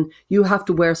let you in. You have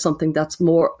to wear something that's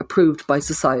more approved by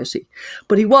society.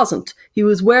 But he wasn't. He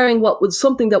was wearing what was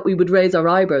something that we would raise our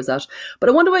eyebrows at. But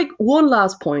I want to make one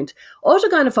last point.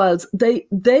 Autogynephiles,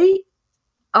 they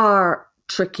are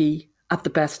tricky at the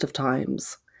best of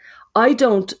times. I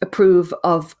don't approve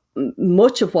of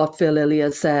much of what Phil Illy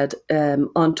has said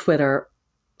on Twitter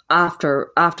after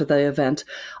the event.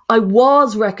 I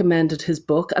was recommended his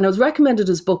book, and I was recommended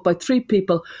his book by 3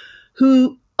 people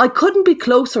who I couldn't be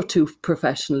closer to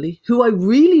professionally, who I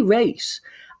really rate.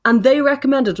 And they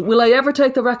recommended. Will I ever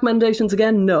take the recommendations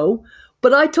again? No.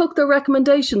 But I took their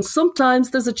recommendations.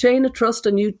 Sometimes there's a chain of trust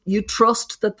and you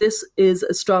trust that this is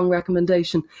a strong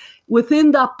recommendation.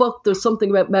 Within that book, there's something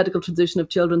about medical transition of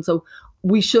children. So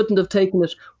we shouldn't have taken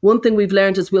it. One thing we've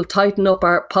learned is we'll tighten up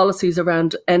our policies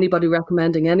around anybody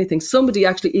recommending anything. Somebody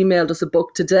actually emailed us a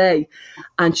book today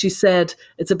and she said,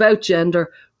 it's about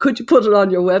gender. Could you put it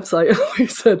on your website? And we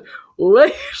said,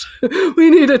 wait, we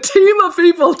need a team of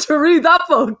people to read that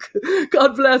book.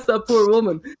 God bless that poor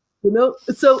woman.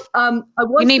 So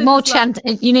you need more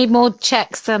you need more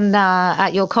checks than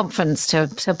at your conference to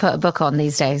put a book on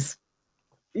these days.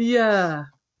 Yeah.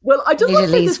 Well, I just want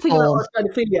to say this thing Form. about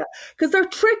autogynephilia, because they're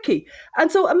tricky.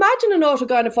 And so imagine an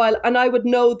autogynephile, and I would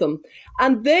know them.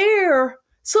 And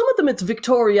some of them, it's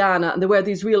Victoriana, and they wear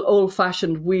these real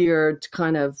old-fashioned, weird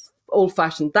kind of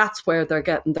old-fashioned, that's where they're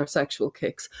getting their sexual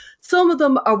kicks. Some of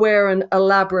them are wearing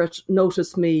elaborate,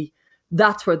 notice me,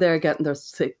 that's where they're getting their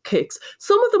kicks.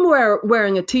 Some of them are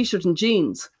wearing a T-shirt and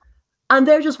jeans, and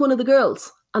they're just one of the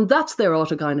girls, and that's their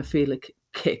autogynephilic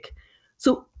kick.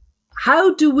 So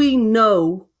how do we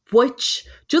know which,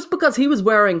 just because he was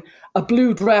wearing a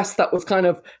blue dress that was kind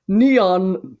of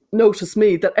neon, notice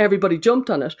me, that everybody jumped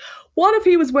on it? What if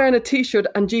he was wearing a T-shirt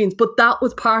and jeans, but that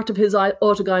was part of his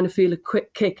autogynephilic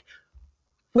kick?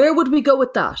 Where would we go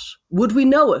with that? Would we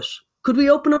know it? Could we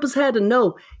open up his head and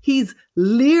know? He's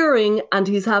leering and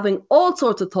he's having all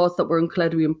sorts of thoughts that we're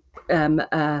incredibly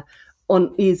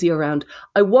uneasy around.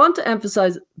 I want to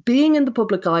emphasize, being in the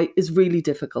public eye is really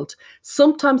difficult.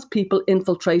 Sometimes people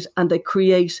infiltrate and they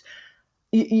create,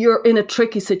 you're in a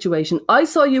tricky situation. I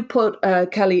saw you put,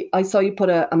 Kellie,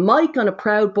 a mic on a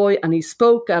Proud Boy, and he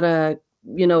spoke at a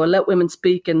Let Women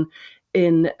Speak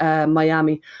in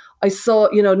Miami. I saw,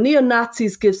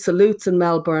 neo-Nazis give salutes in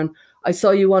Melbourne. I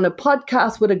saw you on a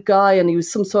podcast with a guy, and he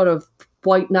was some sort of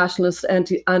white nationalist,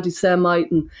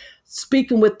 anti-Semite, and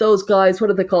speaking with those guys, what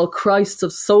are they called?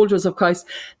 Soldiers of Christ.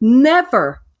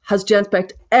 Never has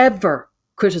Genspect ever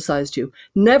criticised you.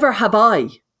 Never have I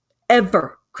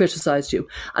ever criticised you.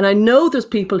 And I know there's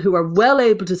people who are well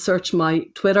able to search my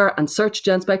Twitter and search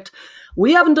Genspect.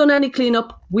 We haven't done any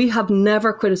cleanup. We have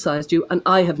never criticised you, and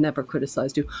I have never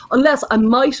criticised you. Unless I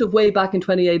might have way back in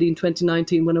 2018,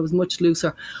 2019, when I was much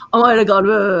looser. I might have gone,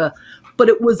 ugh. But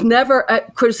it was never a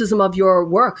criticism of your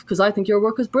work, because I think your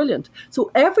work is brilliant. So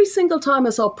every single time I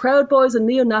saw Proud Boys and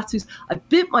neo-Nazis, I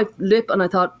bit my lip and I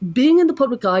thought, being in the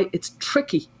public eye, it's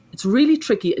tricky. It's really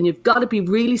tricky, and you've got to be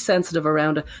really sensitive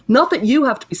around it. Not that you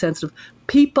have to be sensitive.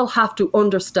 People have to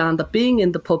understand that being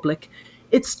in the public,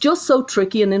 it's just so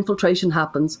tricky, and infiltration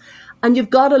happens. And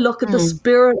you've got to look at the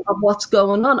spirit of what's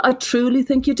going on. I truly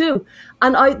think you do.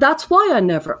 And that's why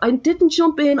I didn't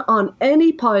jump in on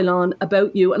any pylon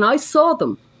about you. And I saw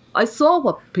them. I saw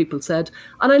what people said.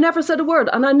 And I never said a word.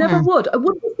 And I never would. It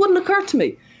wouldn't occur to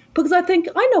me. Because I think,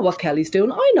 I know what Kellie's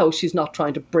doing. I know she's not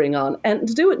trying to bring on anything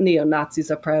to do with neo-Nazis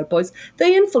or Proud Boys.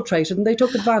 They infiltrated and they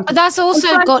took advantage. But that's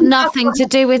also got nothing to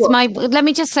do with let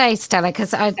me just say, Stella,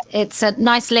 because it's a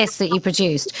nice list that you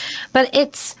produced. But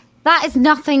that is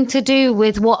nothing to do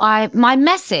with my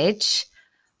message,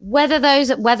 whether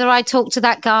I talk to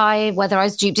that guy, whether I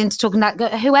was duped into talking to that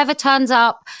guy, whoever turns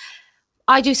up.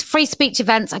 I do free speech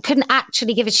events. I couldn't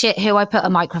actually give a shit who I put a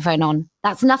microphone on.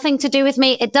 That's nothing to do with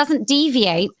me. It doesn't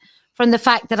deviate from the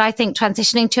fact that I think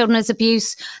transitioning children is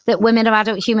abuse, that women are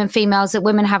adult human females, that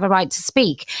women have a right to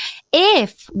speak.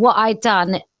 If what I'd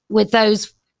done with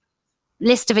those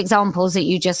list of examples that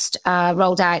you just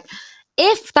rolled out,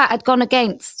 if that had gone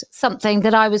against something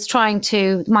that I was trying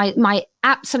to, my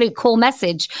absolute core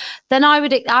message, then I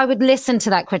would listen to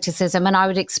that criticism, and I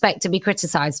would expect to be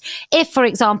criticized. If, for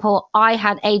example, I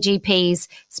had AGPs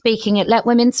speaking at Let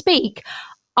Women Speak,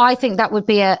 I think that would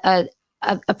be a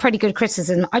pretty good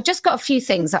criticism. I just got a few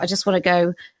things that I just want to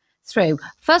go through.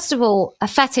 First of all, a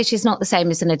fetish is not the same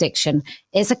as an addiction.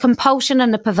 It's a compulsion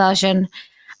and a perversion.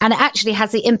 And it actually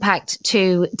has the impact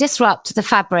to disrupt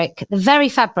the very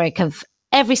fabric of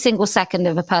every single second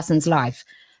of a person's life.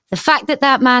 The fact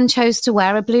that man chose to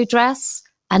wear a blue dress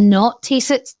and not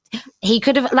T-shirts, he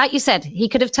could have, like you said, he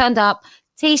could have turned up,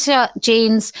 T-shirt,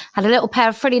 jeans, had a little pair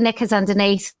of frilly knickers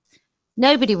underneath.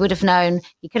 Nobody would have known.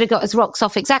 He could have got his rocks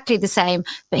off exactly the same,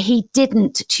 but he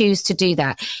didn't choose to do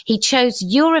that. He chose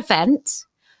your event,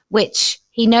 which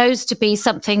he knows to be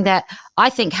something that I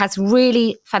think has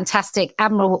really fantastic,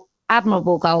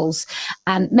 admirable goals.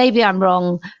 And maybe I'm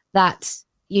wrong that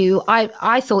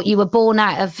I thought you were born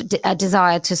out of a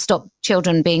desire to stop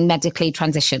children being medically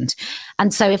transitioned.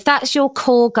 And so if that's your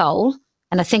core goal,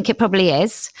 and I think it probably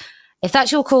is, if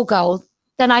that's your core goal,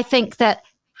 then I think that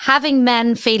having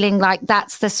men feeling like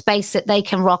that's the space that they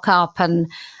can rock up and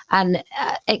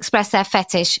express their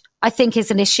fetish, I think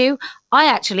is an issue. I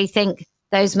actually think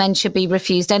those men should be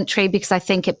refused entry, because I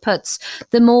think it puts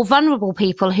the more vulnerable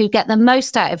people who get the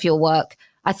most out of your work,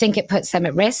 I think it puts them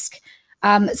at risk.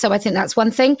 So I think that's one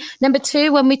thing. Number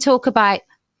two, when we talk about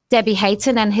Debbie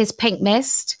Hayton and his pink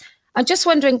mist, I'm just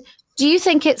wondering, do you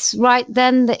think it's right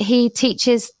then that he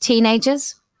teaches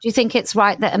teenagers? Do you think it's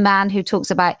right that a man who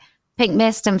talks about pink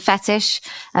mist and fetish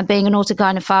and being an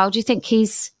autogynephile, do you think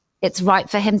it's right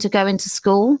for him to go into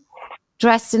school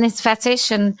dressed in his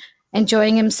fetish and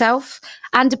enjoying himself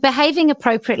and behaving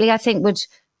appropriately?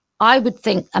 I would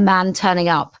think a man turning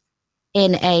up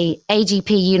in a AGP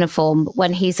uniform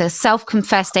when he's a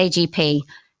self-confessed AGP,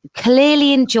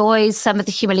 clearly enjoys some of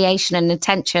the humiliation and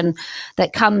attention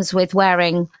that comes with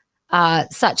wearing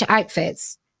such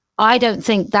outfits. I don't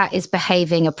think that is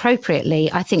behaving appropriately.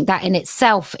 I think that in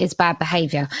itself is bad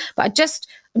behavior. But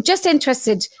I'm just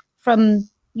interested from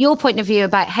your point of view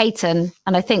about Hayton,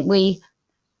 and I think we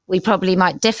probably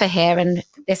might differ here, and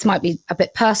this might be a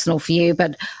bit personal for you,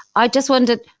 but I just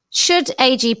wondered, should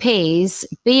AGPs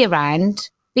be around,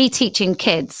 be teaching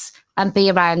kids and be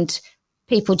around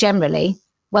people generally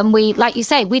when we, like you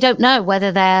say, we don't know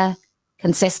whether they're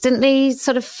consistently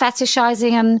sort of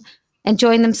fetishizing and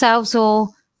enjoying themselves or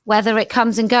whether it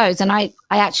comes and goes. And I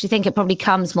actually think it probably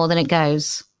comes more than it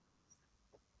goes.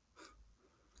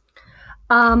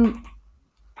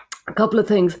 A couple of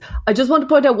things. I just want to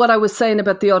point out what I was saying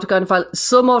about the autogynephile.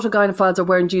 Some autogynephiles are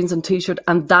wearing jeans and t-shirt,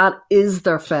 and that is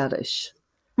their fetish.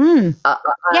 Yeah.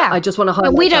 I just want to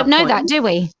highlight. But we don't know point. that, do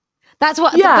we? That's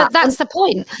what. Yeah, but that's the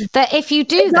point. That if you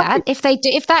do that, if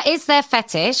that is their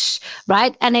fetish,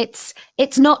 right, and it's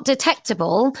not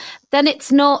detectable, then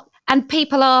it's not. And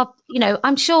people are,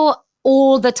 I'm sure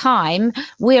all the time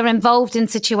we're involved in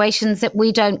situations that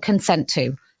we don't consent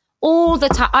to. All the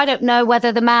time. I don't know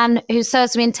whether the man who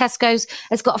serves me in Tesco's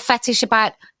has got a fetish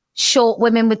about short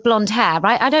women with blonde hair,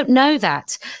 right? I don't know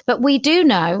that. But we do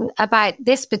know about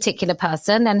this particular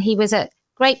person, and he was a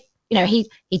great,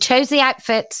 he chose the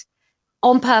outfit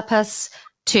on purpose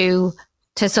to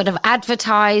sort of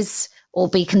advertise or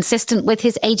be consistent with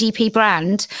his AGP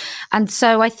brand. And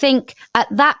so I think at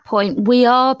that point, we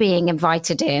are being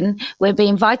invited in. We're being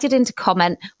invited in to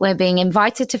comment. We're being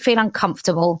invited to feel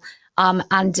uncomfortable.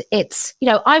 And it's,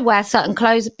 I wear certain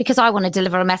clothes because I want to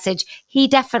deliver a message. He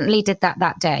definitely did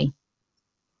that day.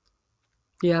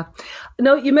 Yeah.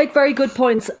 No, you make very good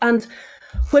points. And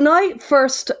when I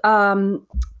first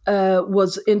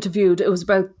was interviewed, it was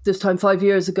about this time 5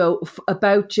 years ago,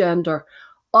 about gender.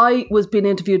 I was being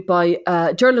interviewed by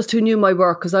a journalist who knew my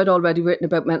work because I'd already written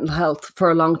about mental health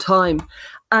for a long time.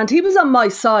 And he was on my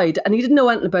side and he didn't know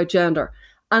anything about gender.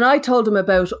 And I told him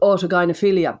about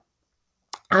autogynephilia.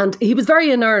 And he was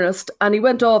very in earnest, and he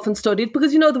went off and studied,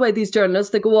 because you know the way these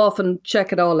journalists, they go off and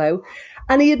check it all out.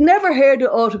 And he had never heard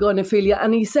of autogynephilia.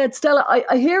 And he said, Stella,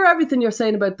 I hear everything you're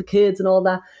saying about the kids and all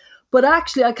that, but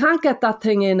actually I can't get that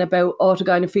thing in about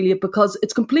autogynephilia because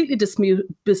it's completely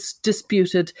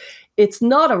disputed. It's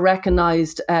not a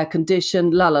recognised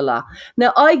condition, la, la, la.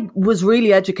 Now, I was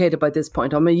really educated by this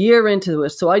point. I'm a year into it,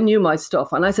 so I knew my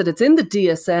stuff. And I said, it's in the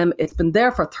DSM. It's been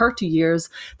there for 30 years.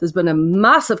 There's been a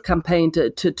massive campaign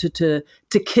to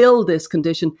kill this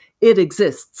condition. It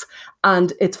exists.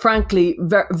 And it's frankly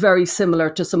very, very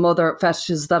similar to some other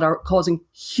fetishes that are causing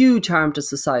huge harm to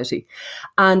society.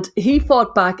 And he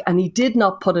fought back and he did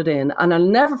not put it in. And I'll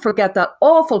never forget that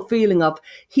awful feeling of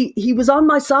he was on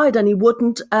my side and he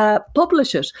wouldn't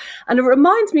publish it. And it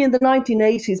reminds me in the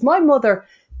 1980s, my mother,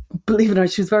 believe it or not,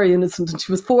 she was very innocent and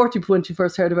she was 40 when she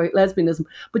first heard about lesbianism,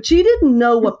 but she didn't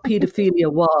know what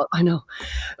paedophilia was. I know.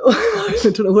 I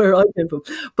don't know where I came from.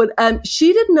 But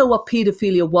she didn't know what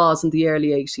paedophilia was in the early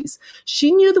 80s.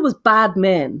 She knew there was bad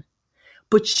men,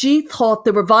 but she thought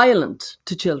they were violent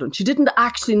to children. She didn't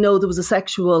actually know there was a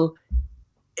sexual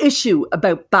issue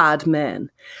about bad men.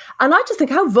 And I just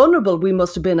think how vulnerable we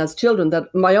must have been as children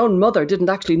that my own mother didn't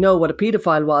actually know what a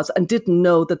paedophile was and didn't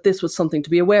know that this was something to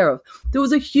be aware of. There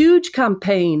was a huge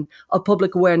campaign of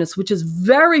public awareness, which is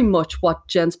very much what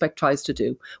GenSpec tries to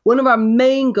do. One of our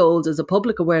main goals is a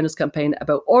public awareness campaign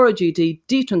about ROGD,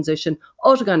 detransition,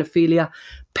 autogynephilia,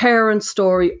 parent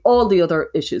story, all the other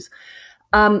issues.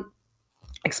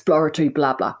 Exploratory,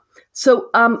 blah, blah. So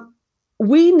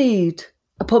we need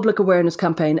a public awareness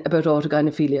campaign about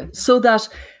autogynephilia so that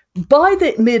by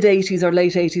the mid-80s or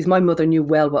late 80s, my mother knew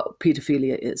well what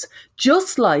paedophilia is.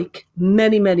 Just like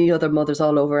many, many other mothers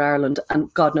all over Ireland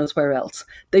and God knows where else.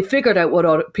 They figured out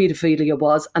what paedophilia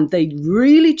was and they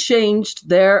really changed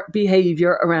their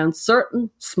behaviour around certain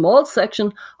small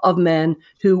section of men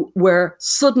who were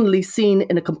suddenly seen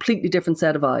in a completely different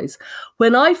set of eyes.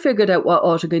 When I figured out what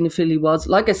autogynephilia was,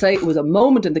 like I say, it was a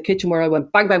moment in the kitchen where I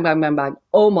went bang, bang, bang, bang, bang.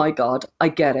 Oh my God, I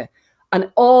get it. And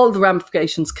all the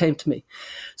ramifications came to me.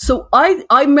 So I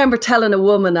remember telling a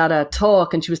woman at a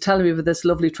talk, and she was telling me about this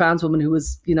lovely trans woman who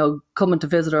was, coming to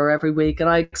visit her every week. And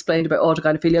I explained about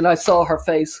autogynephilia, and I saw her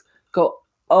face go,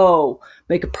 oh,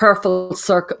 make a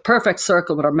perfect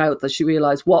circle with her mouth as she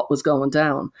realised what was going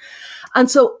down. And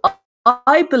so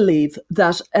I believe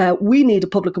that we need a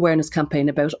public awareness campaign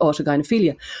about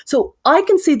autogynephilia. So I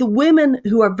can see the women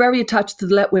who are very attached to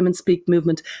the Let Women Speak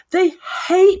movement. They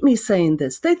hate me saying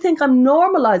this. They think I'm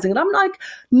normalizing it. I'm like,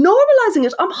 normalizing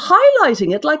it. I'm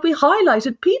highlighting it like we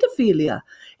highlighted paedophilia.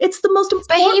 It's the most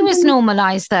important. But he was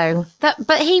normalized, though.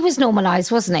 But he was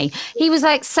normalized, wasn't he? He was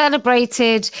like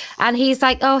celebrated, and he's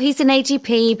like, oh, he's an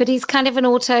AGP, but he's kind of an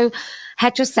auto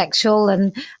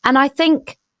heterosexual, and I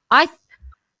think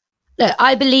Look,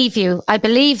 I believe you. I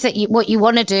believe that what you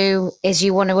want to do is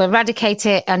you want to eradicate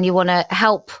it and you want to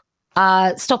help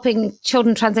stopping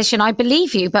children transition. I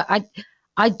believe you, but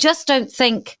I just don't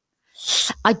think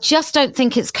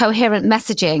it's coherent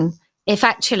messaging if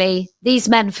actually these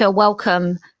men feel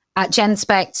welcome at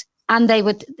GenSpect and they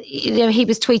would, he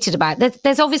was tweeted about.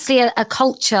 There's obviously a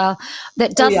culture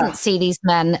that doesn't see these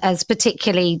men as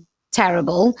particularly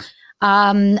terrible,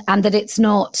 and that it's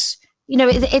not,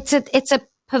 it's a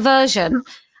perversion.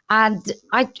 And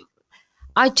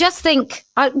I just think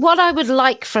what I would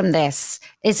like from this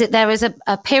is that there is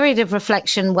a period of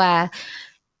reflection where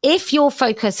if your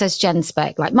focus as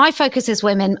GenSpect, like my focus as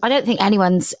women, I don't think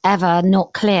anyone's ever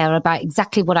not clear about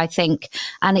exactly what I think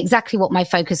and exactly what my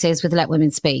focus is with Let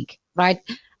Women Speak, right?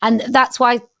 And that's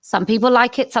why some people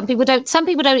like it, some people don't. Some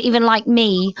people don't even like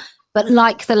me, but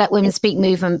like the Let Women Speak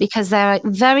movement because they're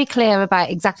very clear about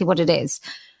exactly what it is.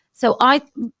 So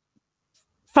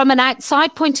from an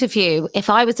outside point of view,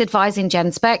 if I was advising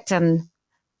GenSpect, and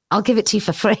I'll give it to you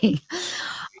for free,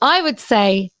 I would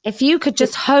say if you could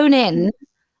just hone in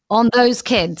on those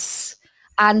kids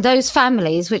and those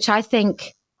families, which I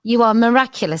think you are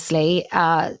miraculously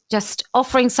just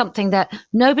offering something that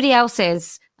nobody else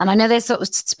is. And I know there's sort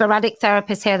of sporadic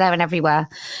therapists here, there and everywhere.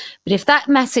 But if that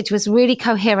message was really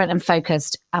coherent and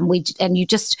focused and you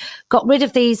just got rid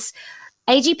of these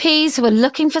AGPs who are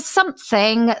looking for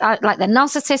something, like they're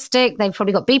narcissistic, they've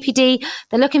probably got BPD,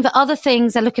 they're looking for other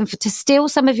things, they're looking to steal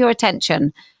some of your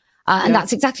attention. And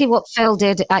that's exactly what Phil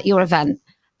did at your event.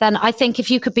 Then I think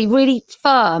if you could be really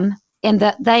firm in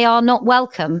that they are not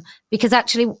welcome, because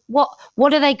actually what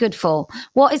are they good for?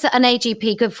 What is an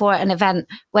AGP good for at an event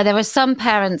where there are some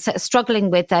parents that are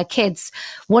struggling with their kids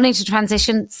wanting to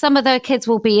transition? Some of their kids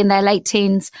will be in their late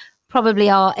teens, probably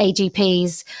are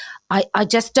AGPs. I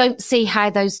just don't see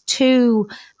how those two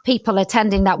people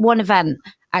attending that one event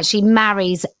actually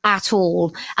marries at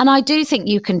all. And I do think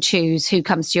you can choose who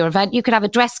comes to your event. You could have a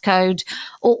dress code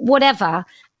or whatever.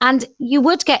 And you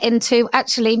would get into,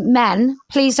 actually, men,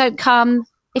 please don't come.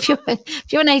 If you're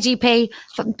an AGP,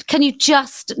 can you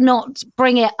just not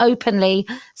bring it openly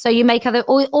so you make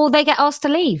or they get asked to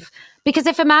leave? Because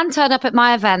if a man turned up at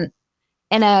my event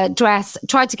in a dress,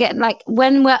 tried to get, like,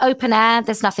 when we're open air,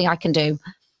 there's nothing I can do.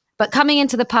 But coming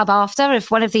into the pub after,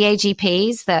 if one of the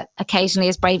AGPs that occasionally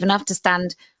is brave enough to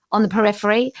stand on the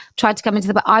periphery tried to come into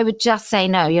the pub, I would just say,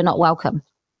 no, you're not welcome.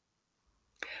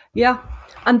 Yeah.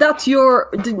 And that's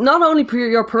not only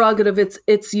your prerogative,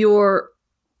 it's your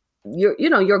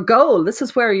goal. This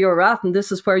is where you're at and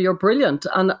this is where you're brilliant.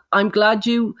 And I'm glad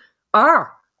you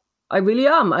are. I really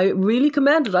am. I really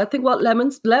commend it. I think what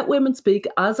Let Women Speak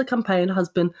as a campaign has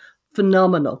been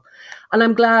phenomenal. And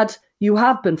I'm glad you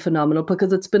have been phenomenal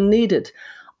because it's been needed.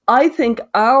 I think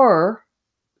our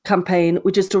campaign,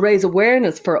 which is to raise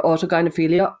awareness for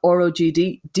autogynephilia,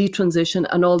 ROGD, detransition,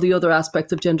 and all the other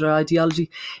aspects of gender ideology,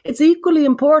 it's equally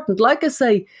important. Like I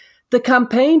say, the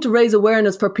campaign to raise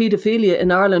awareness for paedophilia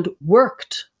in Ireland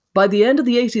worked. By the end of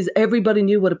the 80s, everybody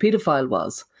knew what a paedophile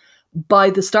was. By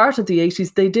the start of the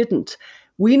 80s, they didn't.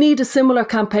 We need a similar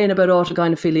campaign about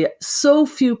autogynephilia. So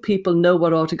few people know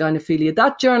what autogynephilia.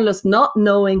 That journalist not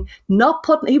knowing,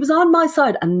 he was on my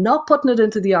side and not putting it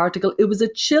into the article. It was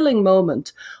a chilling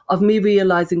moment of me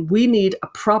realizing we need a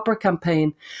proper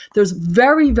campaign. There's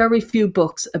very, very few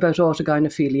books about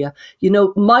autogynephilia.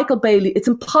 Michael Bailey, it's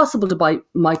impossible to buy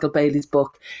Michael Bailey's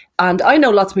book. And I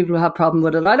know lots of people who have a problem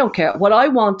with it. I don't care. What I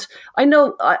want, I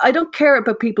don't care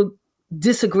about people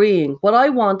disagreeing. What I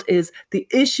want is the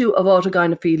issue of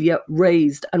autogynephilia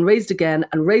raised and raised again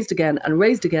and raised again and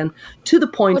raised again to the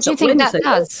point. What do you think that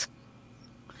does?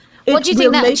 What do you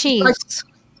think that achieves?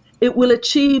 It will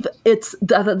achieve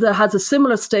that has a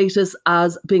similar status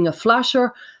as being a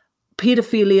flasher,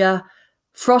 paedophilia,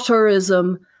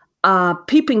 frotteurism,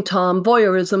 peeping Tom,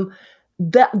 voyeurism.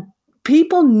 That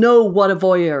people know what a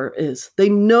voyeur is. They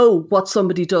know what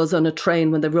somebody does on a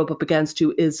train when they rub up against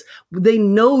you is. They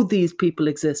know these people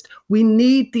exist. We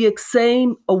need the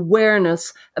same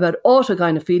awareness about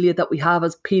autogynephilia that we have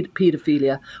as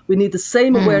paedophilia. We need the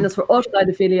same awareness for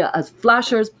autogynephilia as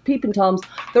flashers, peeping toms.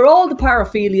 They're all the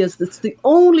paraphilias. That's the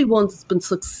only ones that's been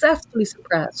successfully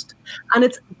suppressed. And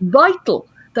it's vital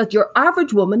that your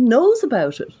average woman knows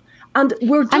about it. And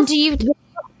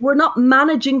we're not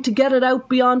managing to get it out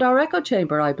beyond our echo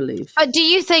chamber, I believe. Do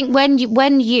you think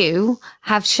when you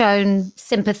have shown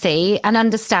sympathy and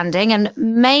understanding, and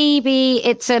maybe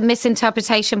it's a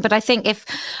misinterpretation, but I think if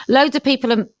loads of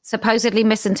people are supposedly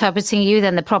misinterpreting you,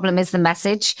 then the problem is the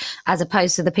message as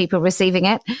opposed to the people receiving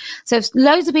it. So if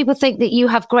loads of people think that you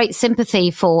have great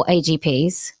sympathy for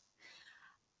AGPs,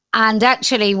 and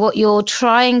actually what you're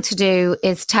trying to do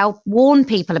is warn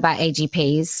people about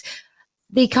AGPs,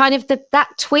 that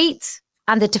tweet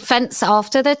and the defense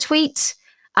after the tweet.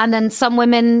 And then some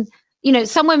women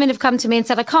have come to me and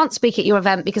said, I can't speak at your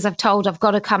event because I've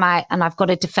got to come out and I've got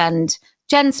to defend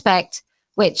GenSpect,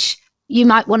 which you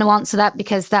might want to answer that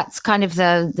because that's kind of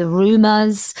the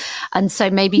rumors. And so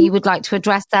maybe you would like to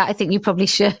address that. I think you probably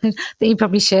should. That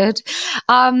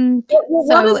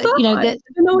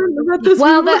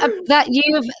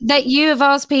you have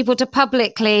asked people to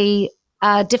publicly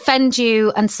defend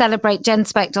you and celebrate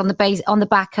GenSpect on the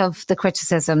back of the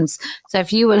criticisms. So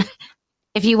if you want,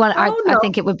 I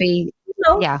think it would be,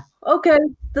 yeah. Okay,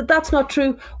 that's not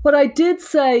true. What I did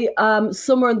say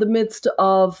somewhere in the midst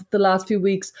of the last few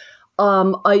weeks,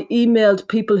 I emailed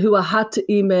people who I had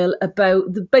to email about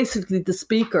basically the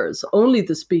speakers, only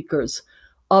the speakers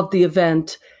of the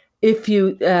event. If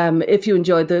you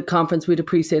enjoyed the conference, we'd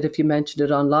appreciate if you mentioned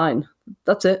it online.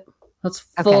 That's it. That's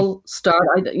full start.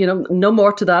 No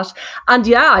more to that. And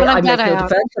I make no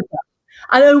defense of that.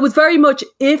 And it was very much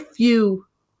if you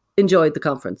enjoyed the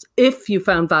conference, if you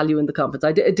found value in the conference.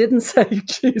 I didn't say,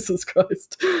 Jesus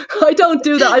Christ. I don't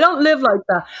do that. I don't live like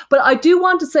that. But I do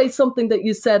want to say something that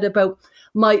you said about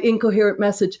my incoherent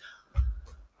message.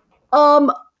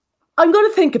 I'm going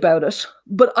to think about it,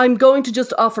 but I'm going to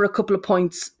just offer a couple of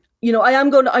points.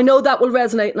 I know that will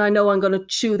resonate, and I know I'm going to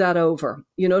chew that over.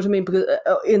 You know what I mean? Because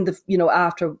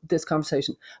after this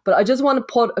conversation, but I just want to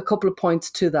put a couple of points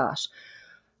to that.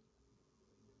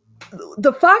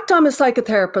 The fact I'm a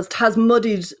psychotherapist has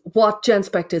muddied what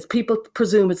GenSpect is. People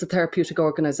presume it's a therapeutic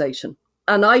organization.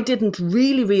 And I didn't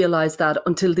really realize that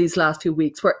until these last few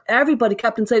weeks, where everybody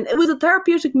kept on saying it was a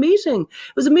therapeutic meeting.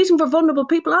 It was a meeting for vulnerable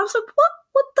people. And I was like, what?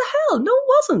 What the hell? No, it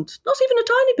wasn't. Not even a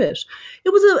tiny bit.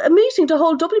 It was a meeting to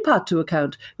hold WPAT to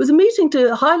account. It was a meeting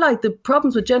to highlight the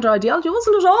problems with gender ideology. It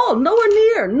wasn't at all. Nowhere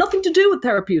near. Nothing to do with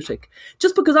therapeutic.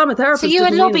 Just because I'm a therapist. So you're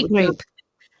a lobby group.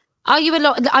 Are you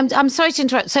I'm sorry to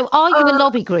interrupt. So are you a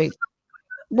lobby group?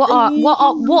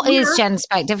 What is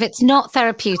GenSpect? If it's not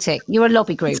therapeutic, you're a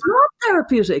lobby group. It's not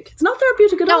therapeutic. It's not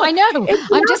therapeutic at all. No, I know.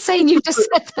 I'm just saying you just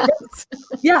said that.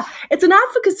 Yeah, it's an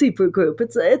advocacy group.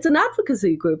 It's an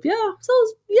advocacy group. Yeah. So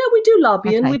we do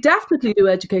lobbying. We definitely do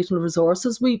educational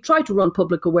resources. We try to run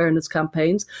public awareness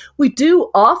campaigns. We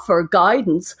do offer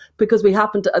guidance because we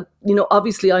happen to,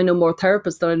 obviously I know more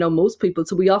therapists than I know most people.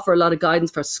 So we offer a lot of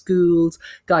guidance for schools,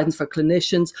 guidance for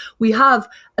clinicians. We have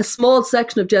a small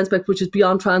section of GenSpect, which is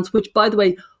Beyond Trans, which, by the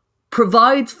way,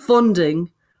 provides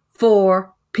funding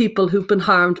for people who've been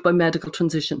harmed by medical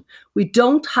transition.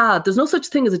 There's no such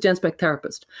thing as a GenSpect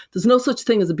therapist. There's no such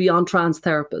thing as a Beyond Trans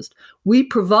therapist. We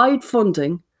provide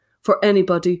funding for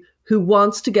anybody who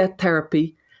wants to get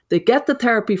therapy. They get the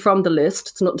therapy from the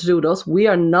list. It's nothing to do with us. We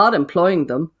are not employing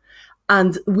them.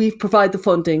 And we provide the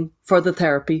funding for the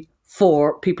therapy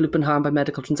for people who've been harmed by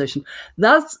medical transition.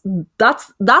 That's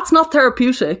not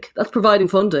therapeutic. That's providing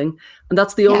funding, and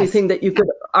that's the only thing that you could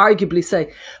arguably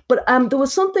say. But there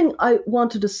was something I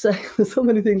wanted to say. There's so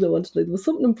many things I wanted to say. There was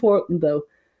something important though.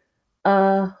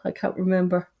 I can't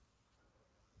remember.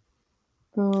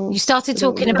 You started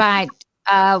talking about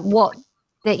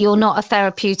that you're not a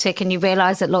therapeutic, and you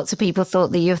realised that lots of people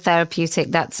thought that you're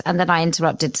therapeutic. And then I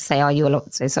interrupted to say, "Are you a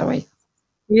lot?" So sorry.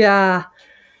 Yeah.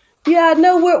 Yeah,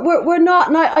 no, we're not.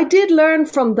 And I did learn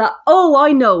from that. Oh,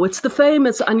 I know. It's the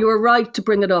famous, and you were right to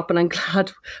bring it up. And I'm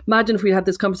glad. Imagine if we had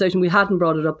this conversation, we hadn't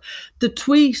brought it up. The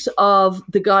tweet of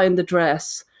the guy in the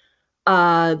dress,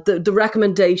 the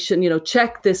recommendation,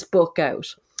 check this book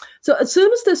out. So as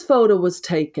soon as this photo was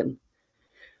taken,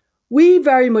 we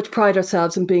very much pride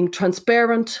ourselves in being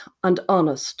transparent and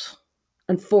honest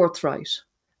and forthright.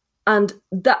 And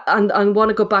I want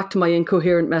to go back to my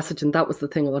incoherent message, and that was the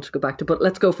thing I wanted to go back to. But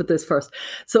let's go for this first.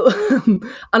 So,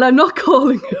 and I'm not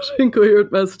calling it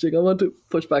incoherent messaging. I want to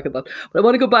push back at that. But I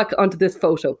want to go back onto this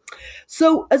photo.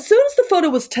 So as soon as the photo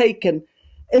was taken,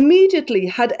 immediately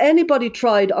had anybody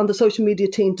tried on the social media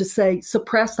team to say,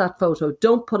 suppress that photo,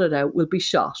 don't put it out, we'll be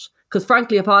shot. Because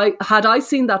frankly, had I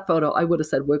seen that photo, I would have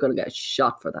said, we're going to get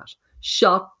shot for that.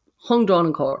 Shot, hung, drawn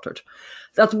and quartered.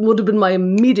 That would have been my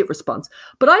immediate response.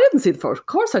 But I didn't see the photo. Of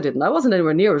course I didn't. I wasn't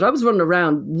anywhere near it. I was running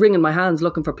around wringing my hands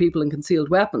looking for people in concealed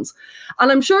weapons.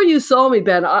 And I'm sure you saw me,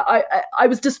 Ben. I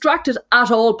was distracted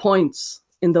at all points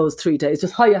in those 3 days.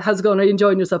 Just, hiya, how's it going? Are you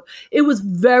enjoying yourself? It was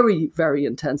very, very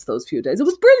intense those few days. It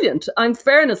was brilliant. In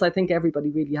fairness, I think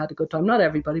everybody really had a good time. Not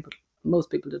everybody, but most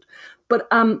people did. But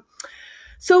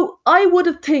so I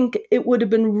would think it would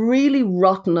have been really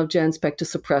rotten of Jen Speck to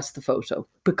suppress the photo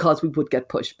because we would get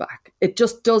pushed back. It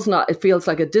just does not. It feels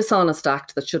like a dishonest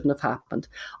act that shouldn't have happened.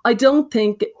 I don't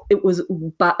think it was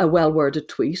a well-worded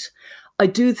tweet. I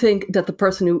do think that the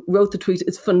person who wrote the tweet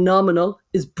is phenomenal,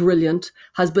 is brilliant,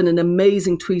 has been an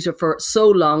amazing tweeter for so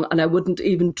long, and I wouldn't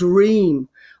even dream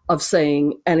of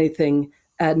saying anything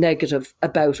negative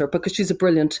about her because she's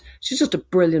just a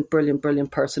brilliant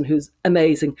person who's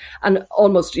amazing and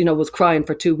almost, was crying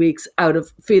for 2 weeks out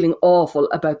of feeling awful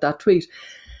about that tweet.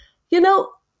 When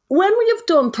we have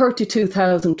done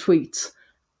 32,000 tweets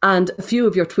and a few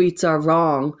of your tweets are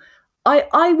wrong,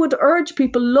 I would urge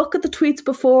people, look at the tweets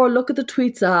before, look at the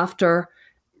tweets after,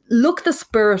 look at the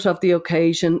spirit of the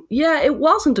occasion. Yeah, it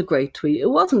wasn't a great tweet.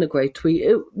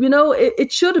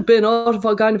 It should have been.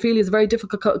 Autogynephilia is a very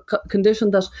difficult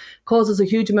condition that causes a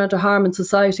huge amount of harm in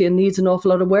society and needs an awful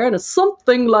lot of awareness.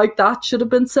 Something like that should have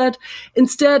been said.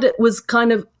 Instead, it was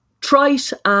kind of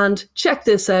trite and check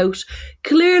this out,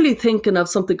 clearly thinking of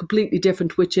something completely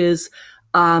different, which is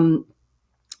a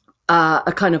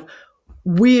kind of,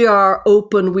 we are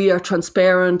open, we are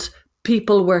transparent,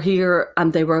 people were here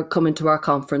and they were coming to our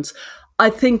conference. I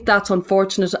think that's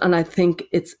unfortunate and I think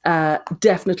it's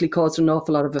definitely caused an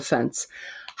awful lot of offence.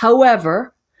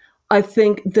 However, I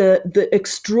think the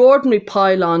extraordinary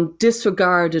pile-on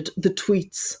disregarded the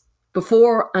tweets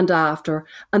before and after,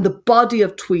 and the body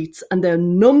of tweets and the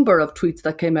number of tweets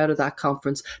that came out of that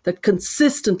conference that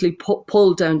consistently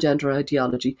pulled down gender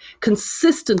ideology,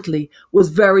 consistently was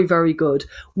very, very good.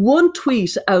 One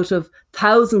tweet out of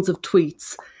thousands of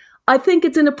tweets. I think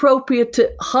it's inappropriate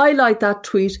to highlight that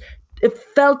tweet. It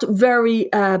felt very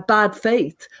bad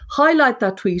faith. Highlight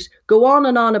that tweet, go on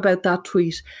and on about that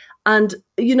tweet. And,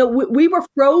 we were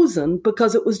frozen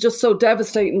because it was just so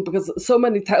devastating because so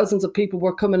many thousands of people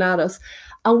were coming at us.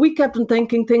 And we kept on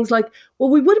thinking things like,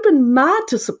 well, we would have been mad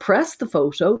to suppress the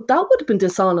photo. That would have been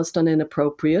dishonest and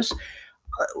inappropriate.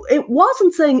 It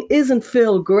wasn't saying, isn't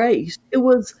Phil great? It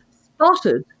was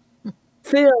spotted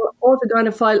Phil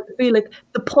autogynephilic.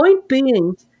 The point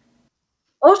being,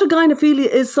 autogynephilia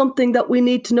is something that we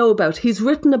need to know about. He's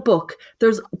written a book.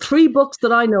 There's 3 books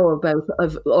that I know about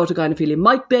of autogynephilia.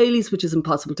 Mike Bailey's, which is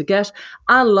impossible to get,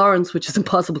 Anne Lawrence, which is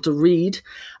impossible to read,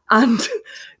 and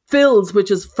Phil's, which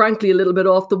is frankly a little bit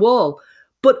off the wall.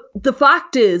 But the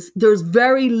fact is, there's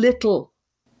very little.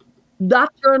 That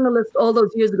journalist all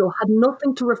those years ago had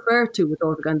nothing to refer to with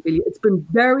autogynephilia. It's been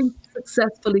very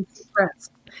successfully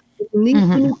suppressed. It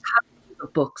needs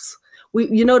of books.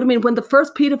 You know what I mean? When the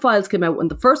first pedophiles came out, when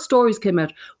the first stories came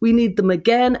out, we need them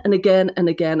again and again and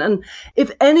again. And if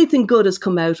anything good has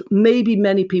come out, maybe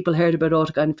many people heard about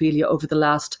autogynephilia over the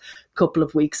last couple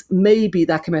of weeks. Maybe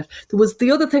that came out. There was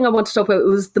the other thing I want to talk about. It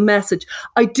was the message.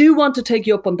 I do want to take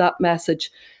you up on that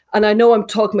message. And I know I'm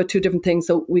talking about 2 different things,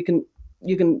 so you can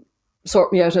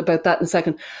sort me out about that in a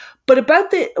second. But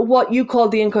about what you call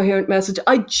the incoherent message,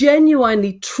 I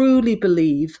genuinely, truly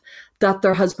believe that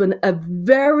there has been a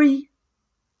very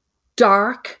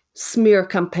dark smear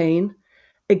campaign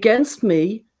against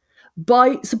me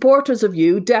by supporters of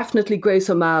you, definitely Grace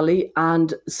O'Malley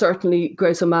and certainly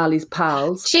Grace O'Malley's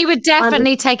pals. She would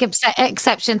definitely take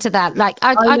exception to that. Like,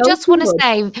 I just want to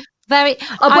say, sorry,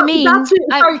 can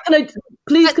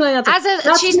I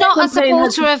answer? She's not a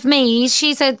supporter of me.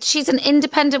 She's an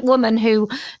independent woman who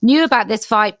knew about this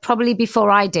fight probably before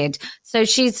I did. So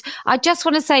I just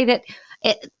want to say that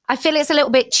I feel it's a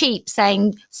little bit cheap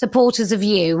saying supporters of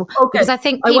you, because I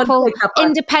think people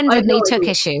independently took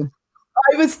issue.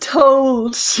 I was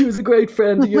told she was a great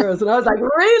friend of yours, and I was like,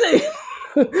 really?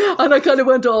 And I kind of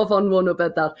went off on one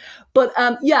about that. But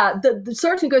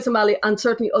certainly Grace O'Malley and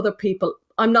certainly other people,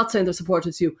 I'm not saying they're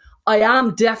supporters of you. I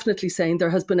am definitely saying there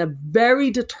has been a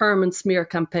very determined smear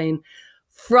campaign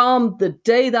from the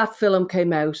day that film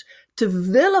came out to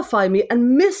vilify me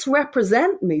and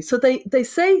misrepresent me. So they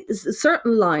say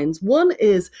certain lines. One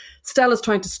is Stella's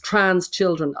trying to trans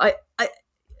children.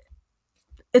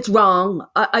 It's wrong.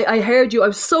 I heard you. I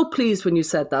was so pleased when you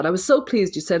said that. I was so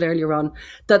pleased you said earlier on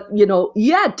that,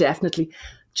 definitely.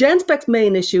 Jen Speck's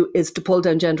main issue is to pull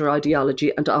down gender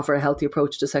ideology and to offer a healthy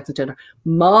approach to sex and gender.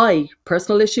 My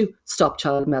personal issue, stop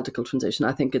child medical transition.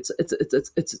 I think it's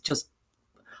just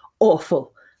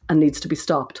awful and needs to be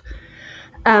stopped.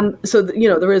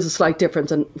 There is a slight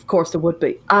difference, and of course there would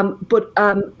be. But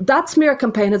that smear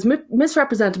campaign has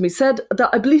misrepresented me, said that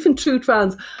I believe in true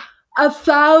trans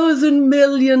 1,000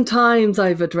 million times.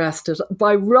 I've addressed it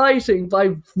by writing,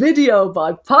 by video,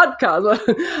 by podcast.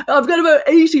 I've got about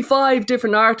 85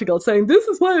 different articles saying this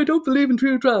is why I don't believe in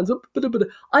true trans.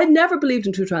 I never believed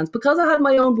in true trans because I had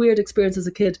my own weird experience as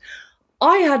a kid.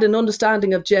 I had an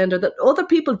understanding of gender that other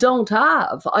people don't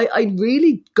have. I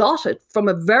really got it from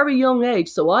a very young age.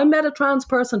 So I met a trans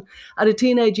person at a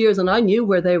teenage years and I knew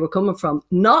where they were coming from.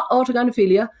 Not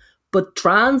autogynephilia, but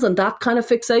trans and that kind of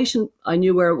fixation. I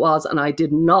knew where it was, and I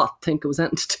did not think it was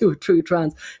anything to do with true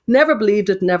trans. Never believed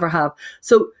it, never have.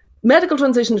 So medical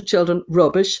transition to children,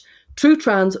 rubbish. True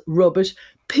trans, rubbish.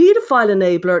 Paedophile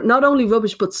enabler, not only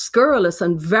rubbish, but scurrilous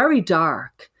and very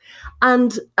dark.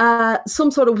 And some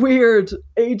sort of weird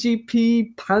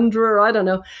AGP panderer, I don't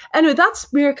know. Anyway, that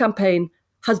smear campaign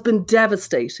has been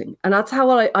devastating. And that's how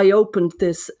I opened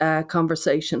this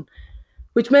conversation,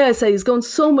 which, may I say, is going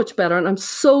so much better. And I'm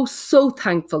so, so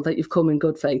thankful that you've come in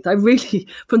good faith. I really,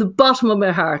 from the bottom of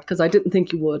my heart, because I didn't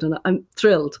think you would. And I'm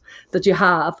thrilled that you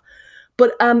have.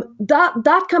 But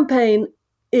that campaign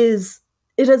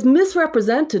it has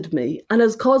misrepresented me and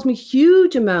has caused me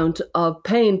huge amount of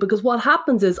pain, because what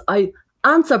happens is I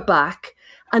answer back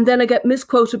and then I get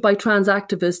misquoted by trans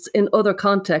activists in other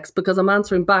contexts because I'm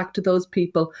answering back to those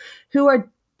people who are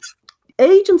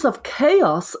agents of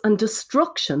chaos and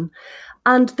destruction.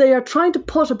 And they are trying to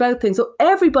put about things. So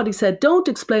everybody said, don't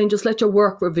explain, just let your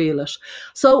work reveal it.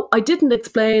 So I didn't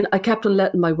explain. I kept on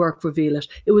letting my work reveal it.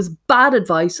 It was bad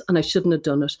advice and I shouldn't have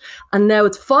done it. And now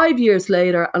it's 5 years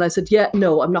later and I said, yeah,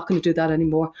 no, I'm not going to do that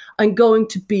anymore. I'm going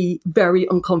to be very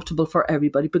uncomfortable for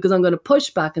everybody because I'm going to push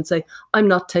back and say, I'm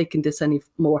not taking this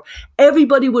anymore.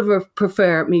 Everybody would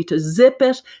prefer me to zip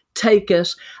it, take it,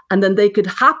 and then they could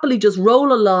happily just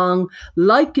roll along,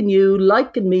 liking you,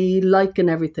 liking me, liking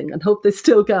everything, and hope they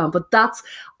still can. But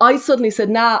I suddenly said,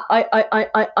 nah,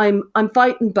 I'm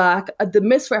fighting back. The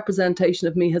misrepresentation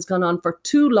of me has gone on for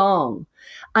too long.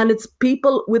 And it's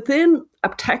people within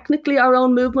technically our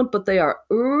own movement, but they are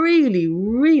really,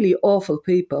 really awful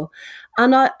people.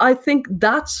 And I think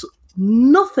that's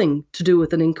nothing to do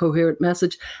with an incoherent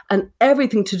message and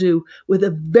everything to do with a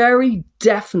very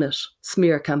definite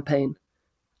smear campaign.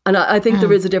 And I think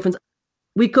there is a difference.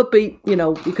 We could be,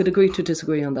 we could agree to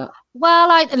disagree on that. Well,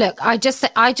 I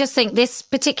just think this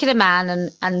particular man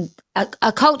and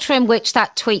a culture in which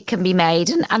that tweet can be made,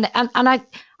 and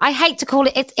I hate to call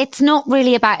it. It's not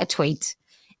really about a tweet.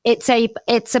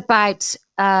 It's about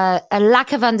a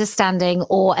lack of understanding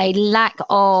or a lack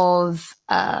of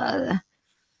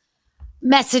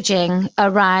messaging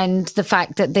around the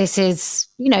fact that this is,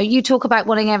 you talk about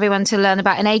wanting everyone to learn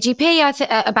about an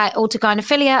AGP, about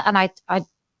autogynephilia, and I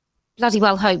bloody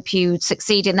well hope you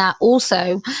succeed in that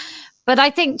also. But I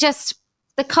think just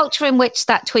the culture in which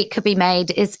that tweet could be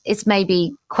made is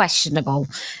maybe questionable.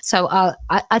 So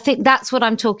I think that's what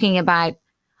I'm talking about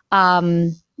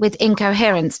with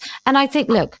incoherence. And I think,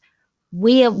 look,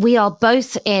 we are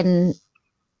both in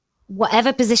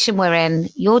whatever position we're in.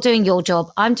 You're doing your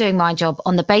job, I'm doing my job,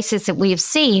 on the basis that we have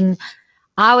seen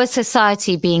our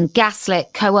society being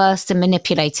gaslit, coerced and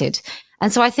manipulated.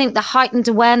 And so I think the heightened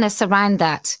awareness around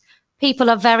that, people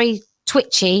are very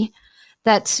twitchy,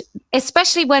 that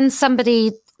especially when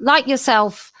somebody like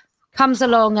yourself comes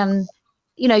along and,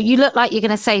 you look like you're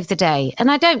going to save the day. And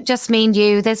I don't just mean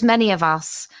you, there's many of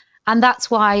us. And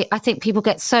that's why I think people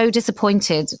get so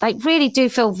disappointed. They really do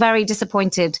feel very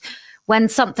disappointed when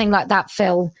something like that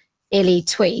Phil Illy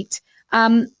tweet.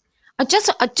 I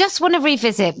just want to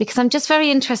revisit, because I'm just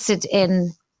very interested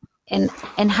in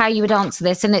how you would answer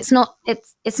this. And it's not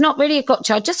really a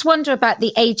gotcha. I just wonder about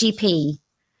the AGP.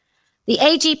 The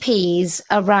AGPs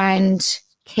around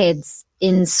kids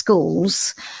in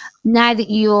schools, now that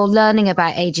you're learning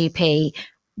about AGP,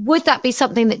 would that be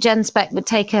something that Jen Speck would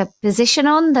take a position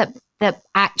on, that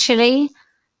actually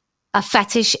a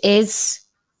fetish is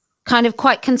kind of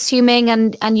quite consuming,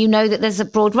 and that there's a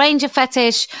broad range of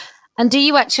fetish? And do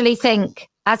you actually think,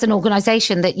 as an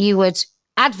organisation, that you would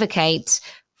advocate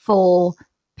for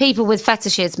people with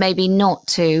fetishes maybe not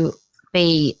to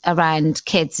be around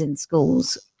kids in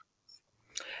schools?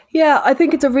 Yeah, I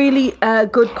think it's a really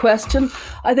good question.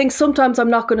 I think sometimes I'm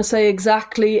not going to say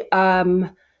exactly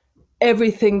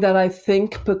everything that I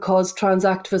think, because trans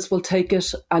activists will take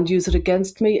it and use it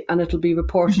against me, and it'll be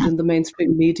reported in the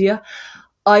mainstream media.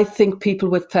 I think people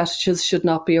with fetishes should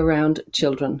not be around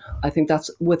children. I think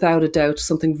that's without a doubt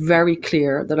something very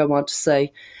clear that I want to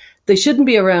say. They shouldn't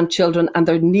be around children, and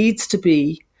there needs to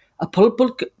be a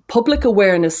public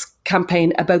awareness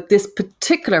campaign about this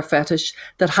particular fetish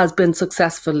that has been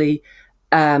successfully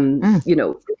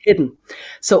hidden.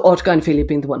 So autogynephilia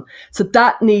being the one. So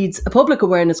that needs a public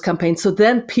awareness campaign. So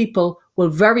then people will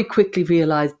very quickly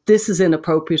realize this is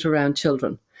inappropriate around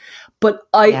children. But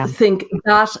I think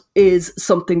that is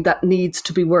something that needs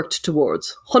to be worked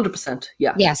towards. 100%.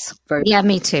 Yeah. Yes.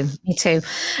 Me too.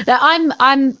 Now,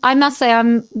 I must say,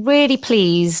 I'm really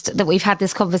pleased that we've had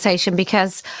this conversation,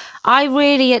 because I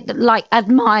really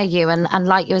admire you and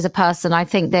like you as a person. I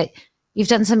think that you've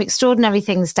done some extraordinary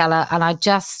things, Stella. And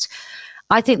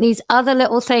I think these other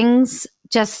little things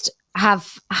just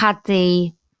have had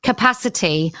the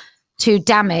capacity to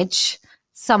damage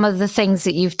some of the things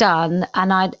that you've done.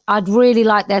 And I'd really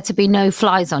like there to be no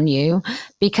flies on you,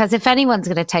 because if anyone's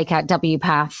going to take out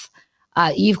WPATH,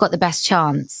 you've got the best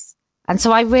chance. And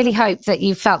so I really hope that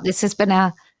you felt this has been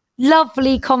a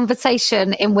lovely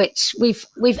conversation in which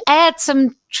we've aired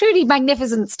some truly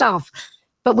magnificent stuff,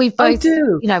 but we've both,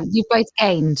 you've both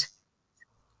gained.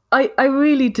 I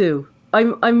really do.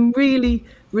 I'm really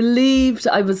relieved.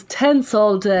 I was tense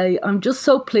all day. I'm just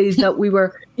so pleased that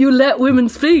you let women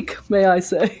speak, may I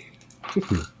say.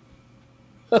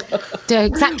 Do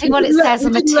exactly what it says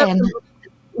on the tin.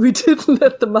 We didn't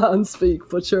let the man speak,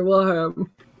 but sure, what harm?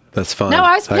 That's fine. No,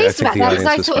 I was pleased about that, because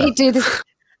I thought he'd do this.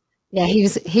 Yeah,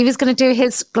 he was going to do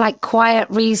his quiet,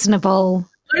 reasonable,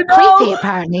 creepy,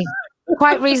 apparently.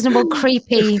 Quite reasonable,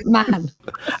 creepy man.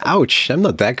 Ouch, I'm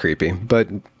not that creepy, but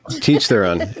teach their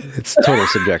own. It's total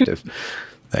subjective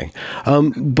thing.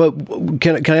 But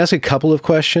can I ask a couple of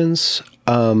questions?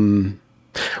 One,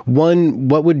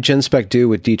 what would GenSpec do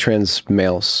with detrans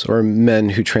males or men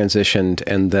who transitioned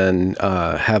and then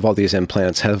have all these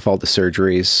implants, have all the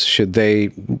surgeries? Should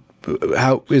they?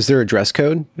 How is there a dress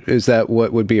code? Is that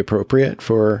what would be appropriate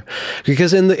for?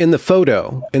 Because in the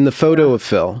photo of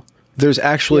Phil, there's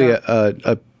actually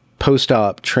a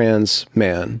post-op trans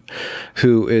man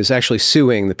who is actually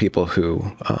suing the people who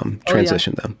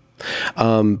transitioned them.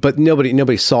 But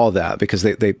nobody saw that because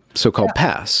they so-called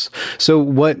pass. So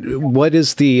what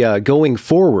is the going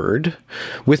forward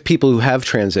with people who have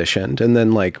transitioned, and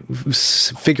then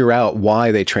figure out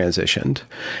why they transitioned,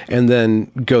 and then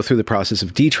go through the process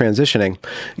of detransitioning?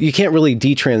 You can't really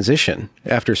detransition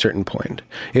after a certain point.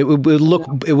 It would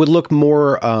look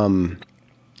more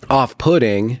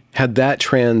off-putting had that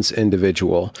trans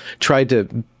individual tried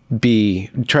to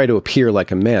appear like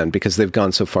a man, because they've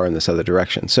gone so far in this other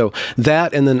direction. So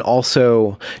that, and then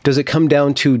also, does it come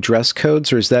down to dress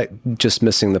codes, or is that just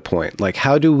missing the point? Like,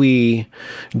 how do we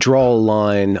draw a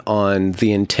line on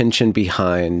the intention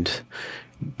behind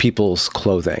people's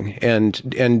clothing,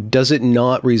 and does it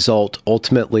not result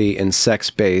ultimately in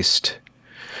sex-based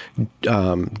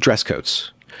dress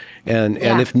codes? And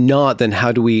if not, then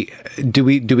how do we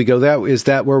go that? Is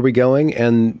that where we're going?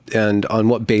 And on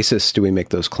what basis do we make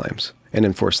those claims and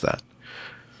enforce that?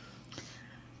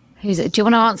 Do you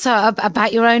want to answer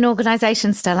about your own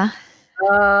organization, Stella?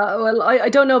 Well, I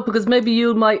don't know, because maybe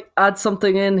you might add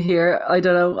something in here. I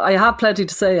don't know. I have plenty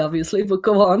to say, obviously, but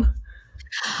go on.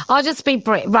 I'll just be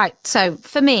brief. Right. So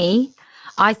for me,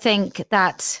 I think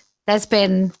that there's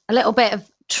been a little bit of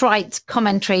trite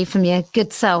commentary from your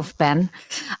good self, Ben,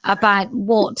 about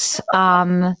what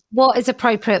is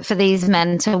appropriate for these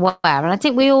men to wear. And I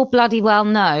think we all bloody well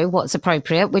know what's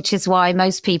appropriate, which is why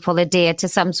most people adhere to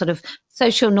some sort of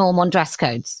social norm on dress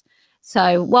codes.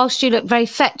 So whilst you look very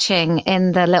fetching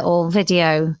in the little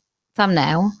video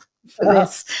thumbnail for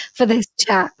this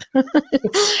chat,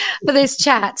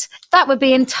 that would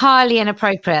be entirely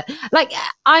inappropriate. Like,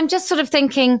 I'm just sort of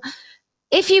thinking,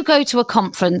 if you go to a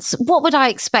conference, what would I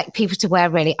expect people to wear,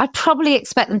 really? I'd probably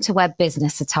expect them to wear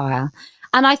business attire.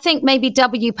 And I think maybe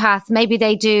WPATH, maybe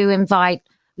they do invite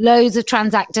loads of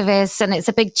trans activists, and it's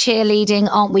a big cheerleading,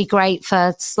 aren't we great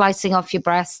for slicing off your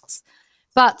breasts?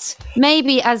 But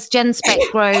maybe as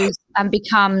GenSpec grows and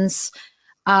becomes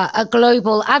a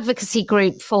global advocacy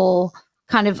group for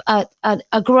kind of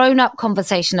a grown-up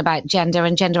conversation about gender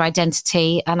and gender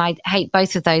identity, and I hate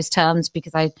both of those terms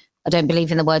because I don't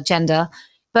believe in the word gender.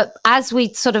 But as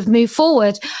we sort of move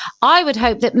forward, I would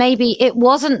hope that maybe it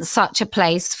wasn't such a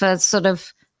place for sort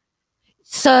of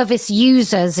service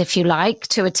users, if you like,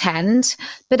 to attend,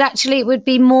 but actually it would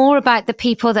be more about the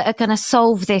people that are going to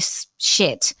solve this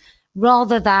shit,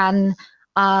 rather than,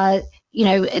 and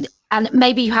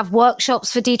maybe you have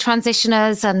workshops for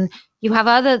detransitioners, and you have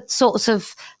other sorts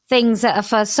of things that are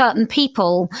for certain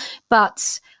people.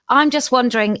 But I'm just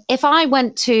wondering, if I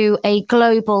went to a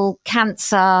global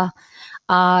cancer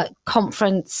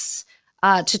conference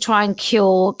to try and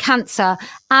cure cancer,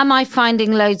 am I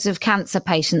finding loads of cancer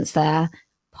patients there?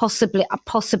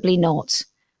 possibly not.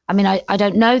 I mean, I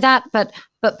don't know that, but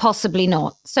possibly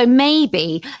not. So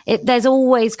maybe there's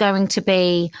always going to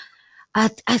be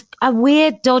a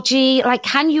weird, dodgy, like,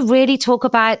 can you really talk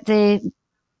about the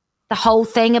whole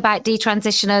thing about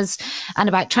detransitioners and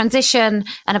about transition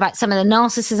and about some of the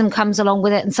narcissism comes along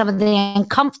with it and some of the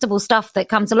uncomfortable stuff that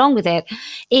comes along with it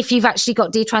if you've actually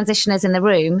got detransitioners in the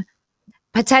room?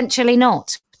 Potentially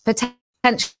not.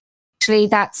 Potentially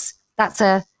that's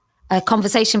a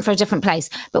conversation for a different place.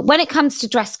 But when it comes to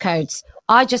dress codes,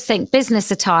 I just think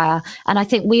business attire, and I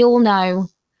think we all know,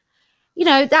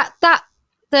 that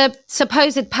the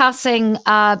supposed passing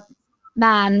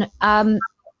man,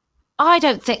 I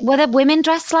don't think, were there women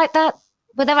dressed like that?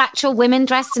 Were there actual women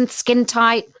dressed in skin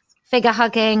tight, figure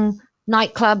hugging,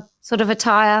 nightclub sort of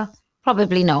attire?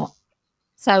 Probably not.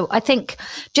 So I think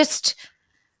just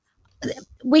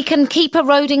we can keep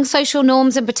eroding social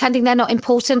norms and pretending they're not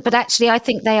important, but actually I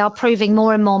think they are proving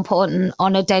more and more important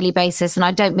on a daily basis. And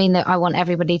I don't mean that I want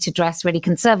everybody to dress really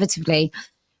conservatively,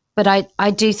 but I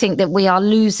do think that we are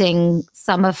losing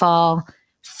some of our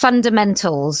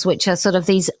fundamentals, which are sort of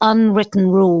these unwritten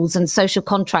rules and social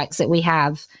contracts that we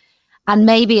have. And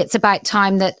maybe it's about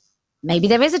time that maybe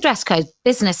there is a dress code.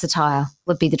 Business attire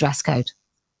would be the dress code.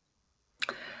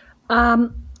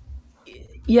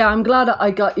 Yeah, I'm glad I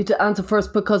got you to answer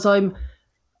first, because I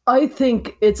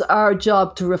think it's our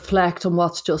job to reflect on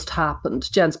what's just happened,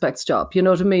 GenSpec's job, you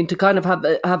know what I mean, to kind of have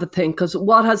a think, because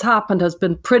what has happened has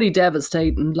been pretty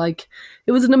devastating. Like,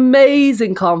 it was an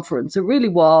amazing conference, it really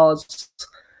was.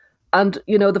 And,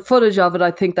 the footage of it,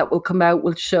 I think that will come out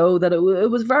will show that it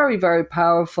was very, very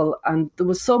powerful, and there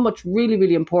was so much really,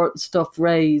 really important stuff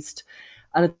raised.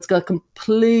 And it's got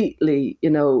completely,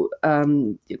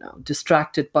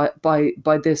 distracted by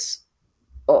this,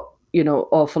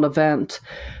 awful event.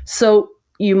 So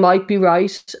you might be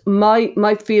right.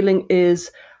 My feeling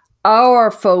is our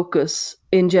focus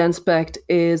in GenSpect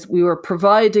is we were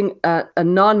providing a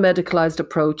non-medicalized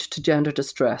approach to gender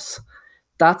distress.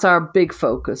 That's our big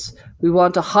focus. We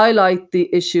want to highlight the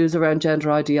issues around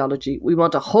gender ideology. We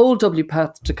want to hold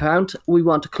WPATH to account. We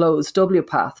want to close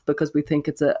WPATH because we think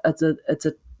it's a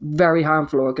very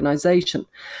harmful organisation.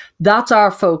 That's our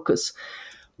focus.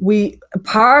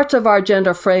 Part of our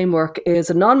gender framework is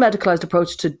a non-medicalised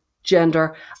approach to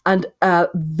gender and a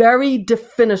very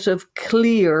definitive,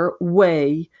 clear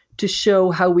way to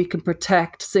show how we can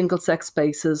protect single-sex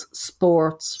spaces,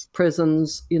 sports,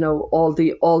 prisons, all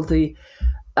the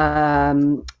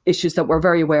issues that we're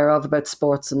very aware of about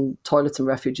sports and toilets and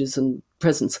refuges and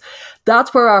prisons.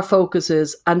 That's where our focus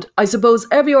is. And I suppose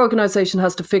every organisation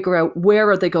has to figure out where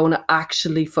are they going to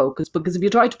actually focus, because if you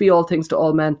try to be all things to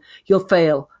all men, you'll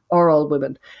fail, or all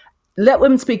women. Let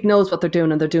Women Speak knows what they're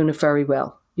doing, and they're doing it very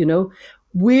well.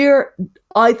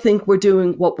 I think we're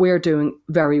doing what we're doing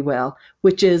very well,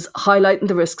 which is highlighting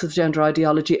the risks of gender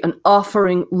ideology and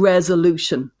offering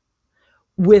resolution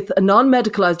with a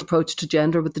non-medicalized approach to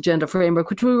gender, with the gender framework,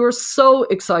 which we were so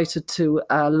excited to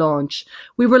launch.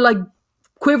 We were like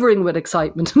quivering with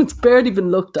excitement, and it's barely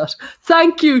been looked at.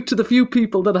 Thank you to the few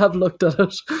people that have looked at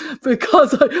it,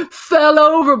 because I fell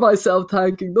over myself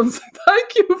thanking them. So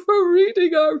thank you for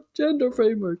reading our gender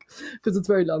framework, because it's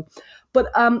very long.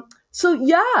 But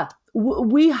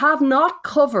we have not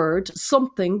covered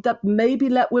something that maybe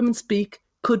Let Women Speak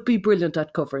could be brilliant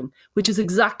at covering, which is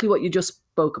exactly what you just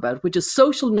spoke about, which is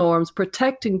social norms,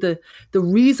 protecting the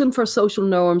reason for social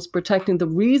norms, protecting the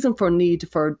reason for need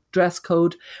for dress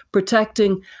code,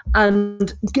 protecting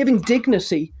and giving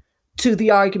dignity to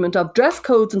the argument of dress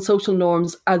codes and social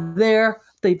norms are there.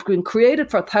 They've been created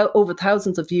for over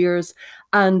thousands of years,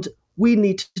 and we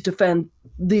need to defend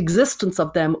the existence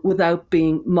of them without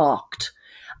being mocked.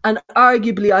 And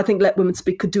arguably, I think Let Women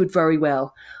Speak could do it very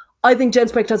well. I think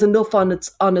GenSpect has enough on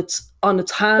its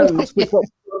hands with what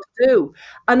we want to do.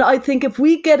 And I think if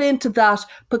we get into that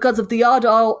because of the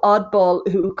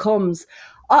oddball who comes,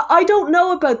 I don't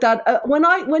know about that.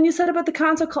 When you said about the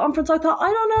cancer conference, I thought,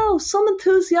 I don't know, some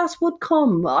enthusiasts would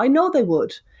come. I know they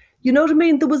would. You know what I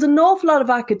mean? There was an awful lot of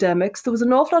academics. There was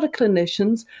an awful lot of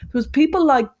clinicians. There was people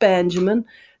like Benjamin.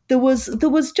 There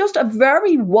was just a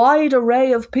very wide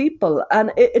array of people,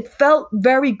 and it felt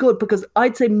very good, because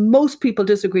I'd say most people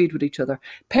disagreed with each other.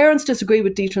 Parents disagree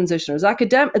with detransitioners.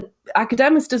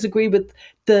 Academics disagree with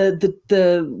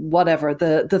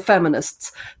the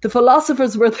feminists. The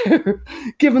philosophers were there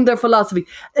given their philosophy.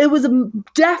 It was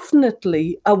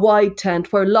definitely a wide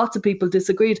tent where lots of people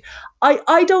disagreed.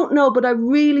 I don't know, but I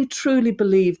really truly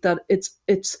believe that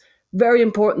it's very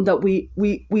important that we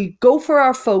go for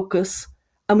our focus,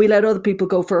 and we let other people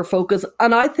go for a focus.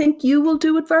 And I think you will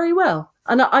do it very well.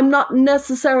 And I'm not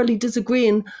necessarily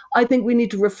disagreeing. I think we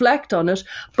need to reflect on it,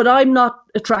 but I'm not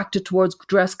attracted towards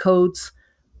dress codes.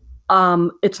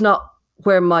 It's not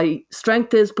where my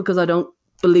strength is because I don't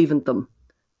believe in them.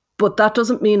 But that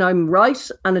doesn't mean I'm right,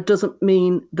 and it doesn't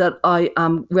mean that I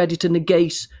am ready to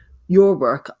negate your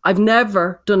work. I've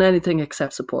never done anything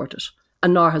except support it,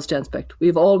 and nor has Genspect.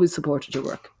 We've always supported your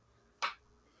work.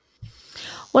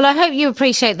 Well, I hope you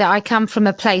appreciate that I come from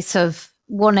a place of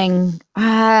wanting,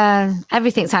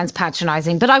 everything sounds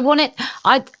patronizing, but I want it,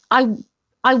 I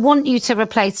want you to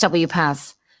replace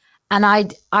WPATH. And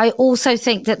I also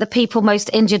think that the people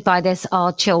most injured by this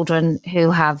are children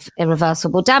who have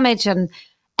irreversible damage, and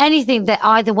anything that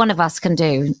either one of us can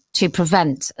do to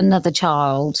prevent another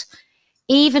child,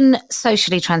 even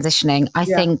socially transitioning, I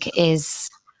think is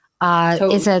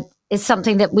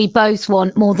something that we both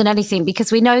want more than anything,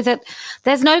 because we know that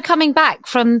there's no coming back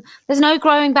there's no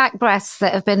growing back breasts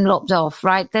that have been lopped off,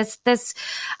 right?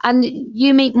 And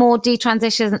you meet more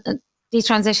detransitioners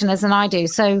than I do.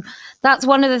 So that's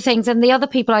one of the things. And the other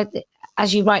people,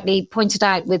 as you rightly pointed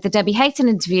out with the Debbie Hayton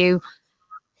interview,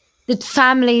 the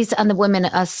families and the women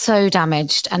are so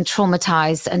damaged and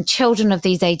traumatized, and children of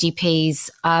these AGPs,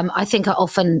 I think, are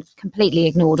often completely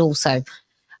ignored also.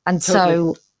 And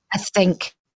so I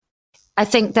think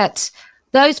that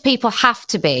those people have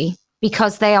to be,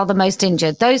 because they are the most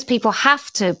injured, those people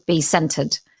have to be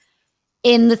centered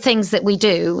in the things that we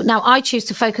do. Now, I choose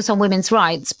to focus on women's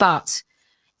rights, but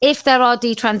if there are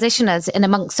detransitioners in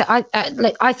amongst it,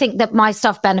 I think that my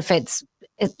stuff benefits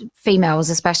females,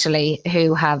 especially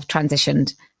who have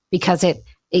transitioned, because it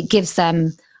gives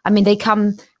them,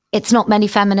 it's not many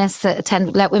feminists that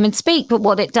attend Let Women Speak, but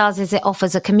what it does is it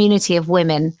offers a community of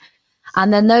women.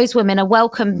 And then those women are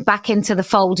welcomed back into the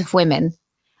fold of women.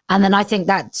 And then I think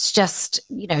that's just,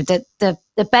 the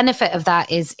benefit of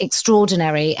that is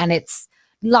extraordinary. And it's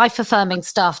life affirming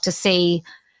stuff to see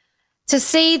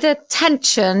the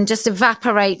tension just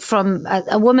evaporate from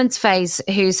a woman's face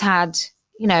who's had,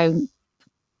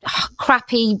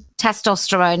 crappy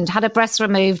testosterone, had her breasts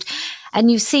removed, and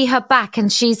you see her back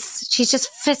and she's just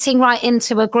fitting right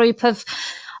into a group of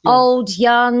old,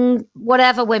 young,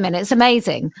 whatever women. It's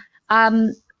amazing.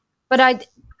 But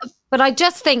I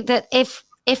just think that if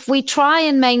we try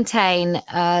and maintain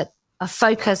a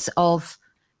focus of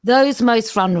those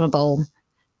most vulnerable,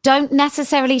 don't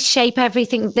necessarily shape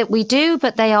everything that we do,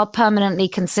 but they are permanently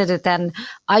considered, then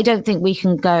I don't think we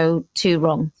can go too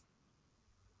wrong.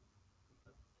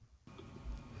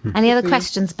 Any other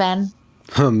questions, Ben?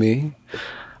 Me?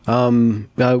 What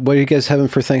are you guys having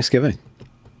for Thanksgiving?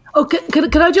 Oh,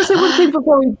 can I just say one thing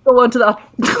before we go on to that?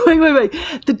 Wait.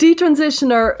 The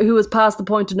detransitioner who has passed the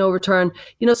point of no return,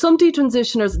 some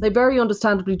detransitioners, they very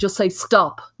understandably just say,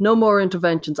 stop, no more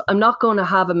interventions. I'm not going to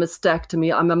have a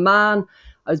mastectomy. I'm a man.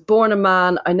 I was born a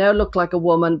man. I now look like a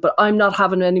woman, but I'm not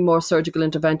having any more surgical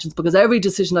interventions because every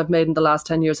decision I've made in the last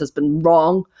 10 years has been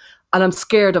wrong. And I'm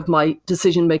scared of my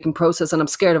decision-making process, and I'm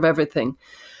scared of everything.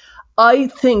 I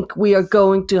think we are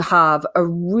going to have a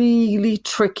really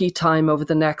tricky time over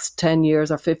the next 10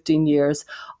 years or 15 years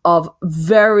of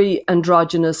very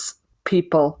androgynous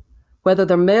people, whether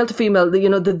they're male to female,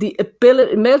 the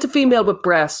ability, male to female with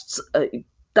breasts,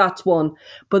 that's one.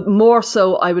 But more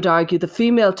so, I would argue, the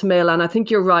female to male. And I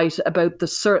think you're right about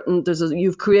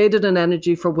you've created an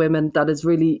energy for women that is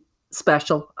really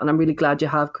special. And I'm really glad you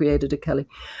have created it, Kellie.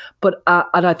 But,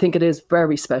 and I think it is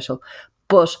very special.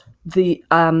 But the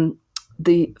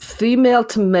female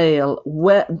to male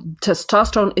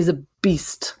testosterone is a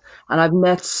beast. And I've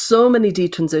met so many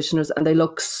detransitioners and they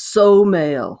look so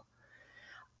male.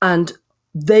 And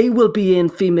they will be in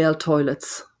female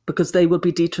toilets because they will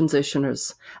be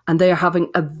detransitioners. And they are having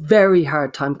a very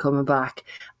hard time coming back.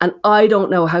 And I don't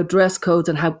know how dress codes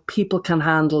and how people can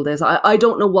handle this. I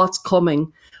don't know what's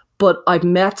coming. But I've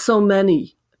met so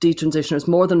many detransitioners,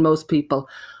 more than most people.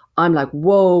 I'm like,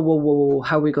 whoa,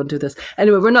 how are we going to do this?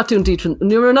 Anyway, we're not doing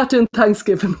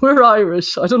Thanksgiving. We're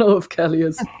Irish. I don't know if Kellie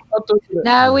is.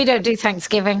 No, we don't do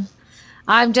Thanksgiving.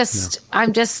 I'm just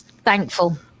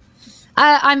thankful.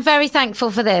 I'm very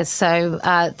thankful for this. So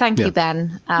thank you,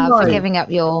 Ben, for giving up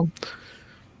your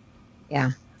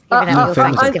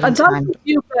Thanksgiving time.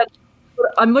 You, Ben.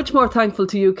 I'm much more thankful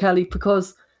to you, Kellie,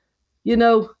 because you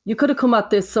could have come at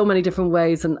this so many different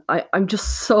ways. And I'm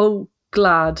just so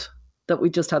glad that we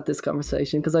just had this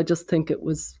conversation, because I just think it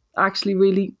was actually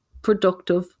really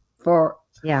productive for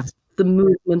the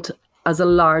movement as a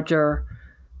larger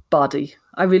body.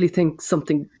 I really think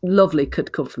something lovely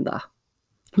could come from that.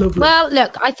 Lovely. Well,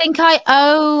 look, I think I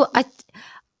owe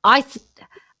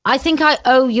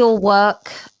your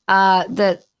work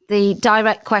the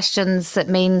direct questions that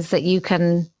means that you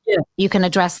can you can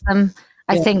address them.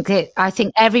 I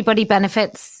think everybody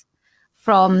benefits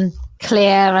from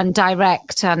clear and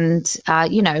direct, and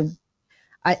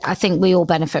I think we all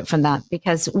benefit from that,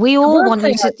 because we all want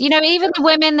you to, even the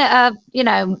women that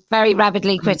are, very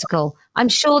rabidly critical, I'm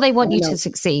sure they want you to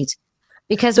succeed,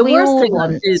 because we all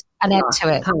want an end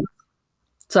to it.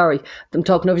 Sorry, I'm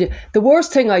talking over you. The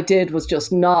worst thing I did was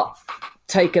just not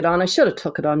take it on. I should have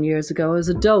took it on years ago. I was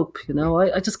a dope,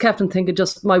 I just kept on thinking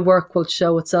just my work will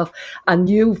show itself. And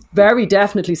you very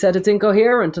definitely said it's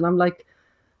incoherent. And I'm like,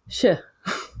 shit.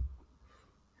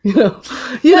 You know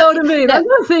what I mean? I'm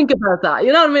going to think about that.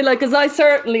 You know what I mean? Like, because I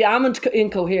certainly am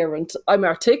incoherent. I'm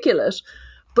articulate,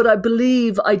 but I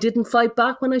believe I didn't fight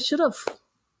back when I should have.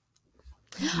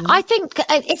 I think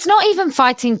it's not even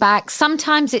fighting back.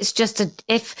 Sometimes it's just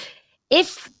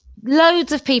if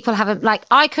loads of people haven't, like,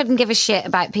 I couldn't give a shit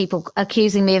about people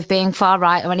accusing me of being far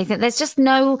right or anything. There's just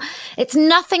it's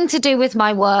nothing to do with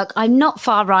my work. I'm not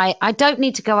far right. I don't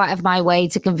need to go out of my way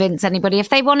to convince anybody. If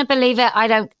they want to believe it,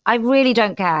 I really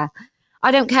don't care.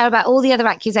 I don't care about all the other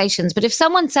accusations. But if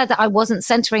someone said that I wasn't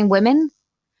centering women,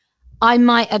 I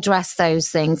might address those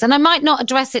things. And I might not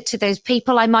address it to those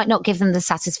people. I might not give them the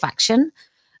satisfaction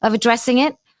of addressing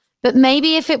it. But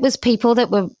maybe if it was people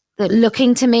that were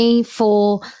looking to me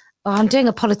for, I'm doing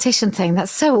a politician thing.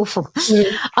 That's so awful.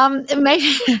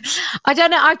 Maybe, I don't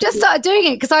know. I've just started doing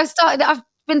it because I've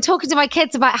been talking to my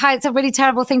kids about how it's a really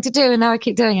terrible thing to do. And now I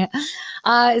keep doing it.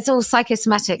 It's all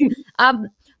psychosomatic. But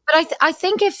I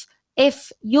think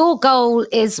if your goal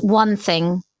is one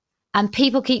thing and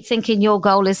people keep thinking your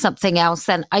goal is something else,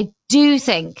 then I do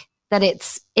think that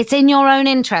it's in your own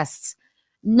interests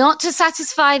not to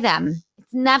satisfy them.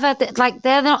 It's never like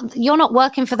you're not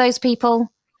working for those people.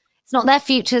 It's not their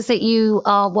futures that you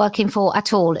are working for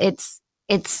at all. It's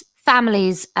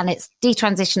families, and it's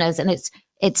detransitioners, and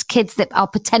it's kids that are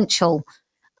potential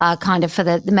kind of for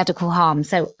the medical harm.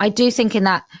 So I do think in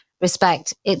that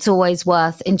respect, it's always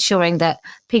worth ensuring that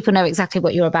people know exactly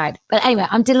what you're about. But anyway,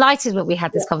 I'm delighted that we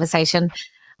had this conversation.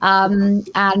 And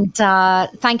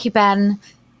thank you, Ben.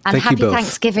 And happy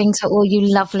Thanksgiving to all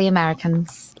you lovely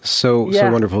Americans. So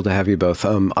wonderful to have you both.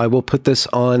 I will put this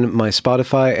on my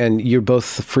Spotify, and you're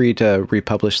both free to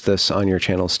republish this on your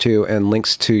channels too. And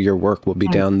links to your work will be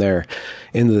down there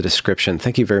in the description.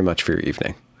 Thank you very much for your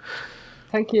evening.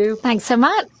 Thank you. Thanks so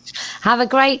much. Have a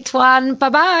great one.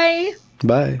 Bye-bye.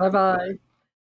 Bye. Bye-bye.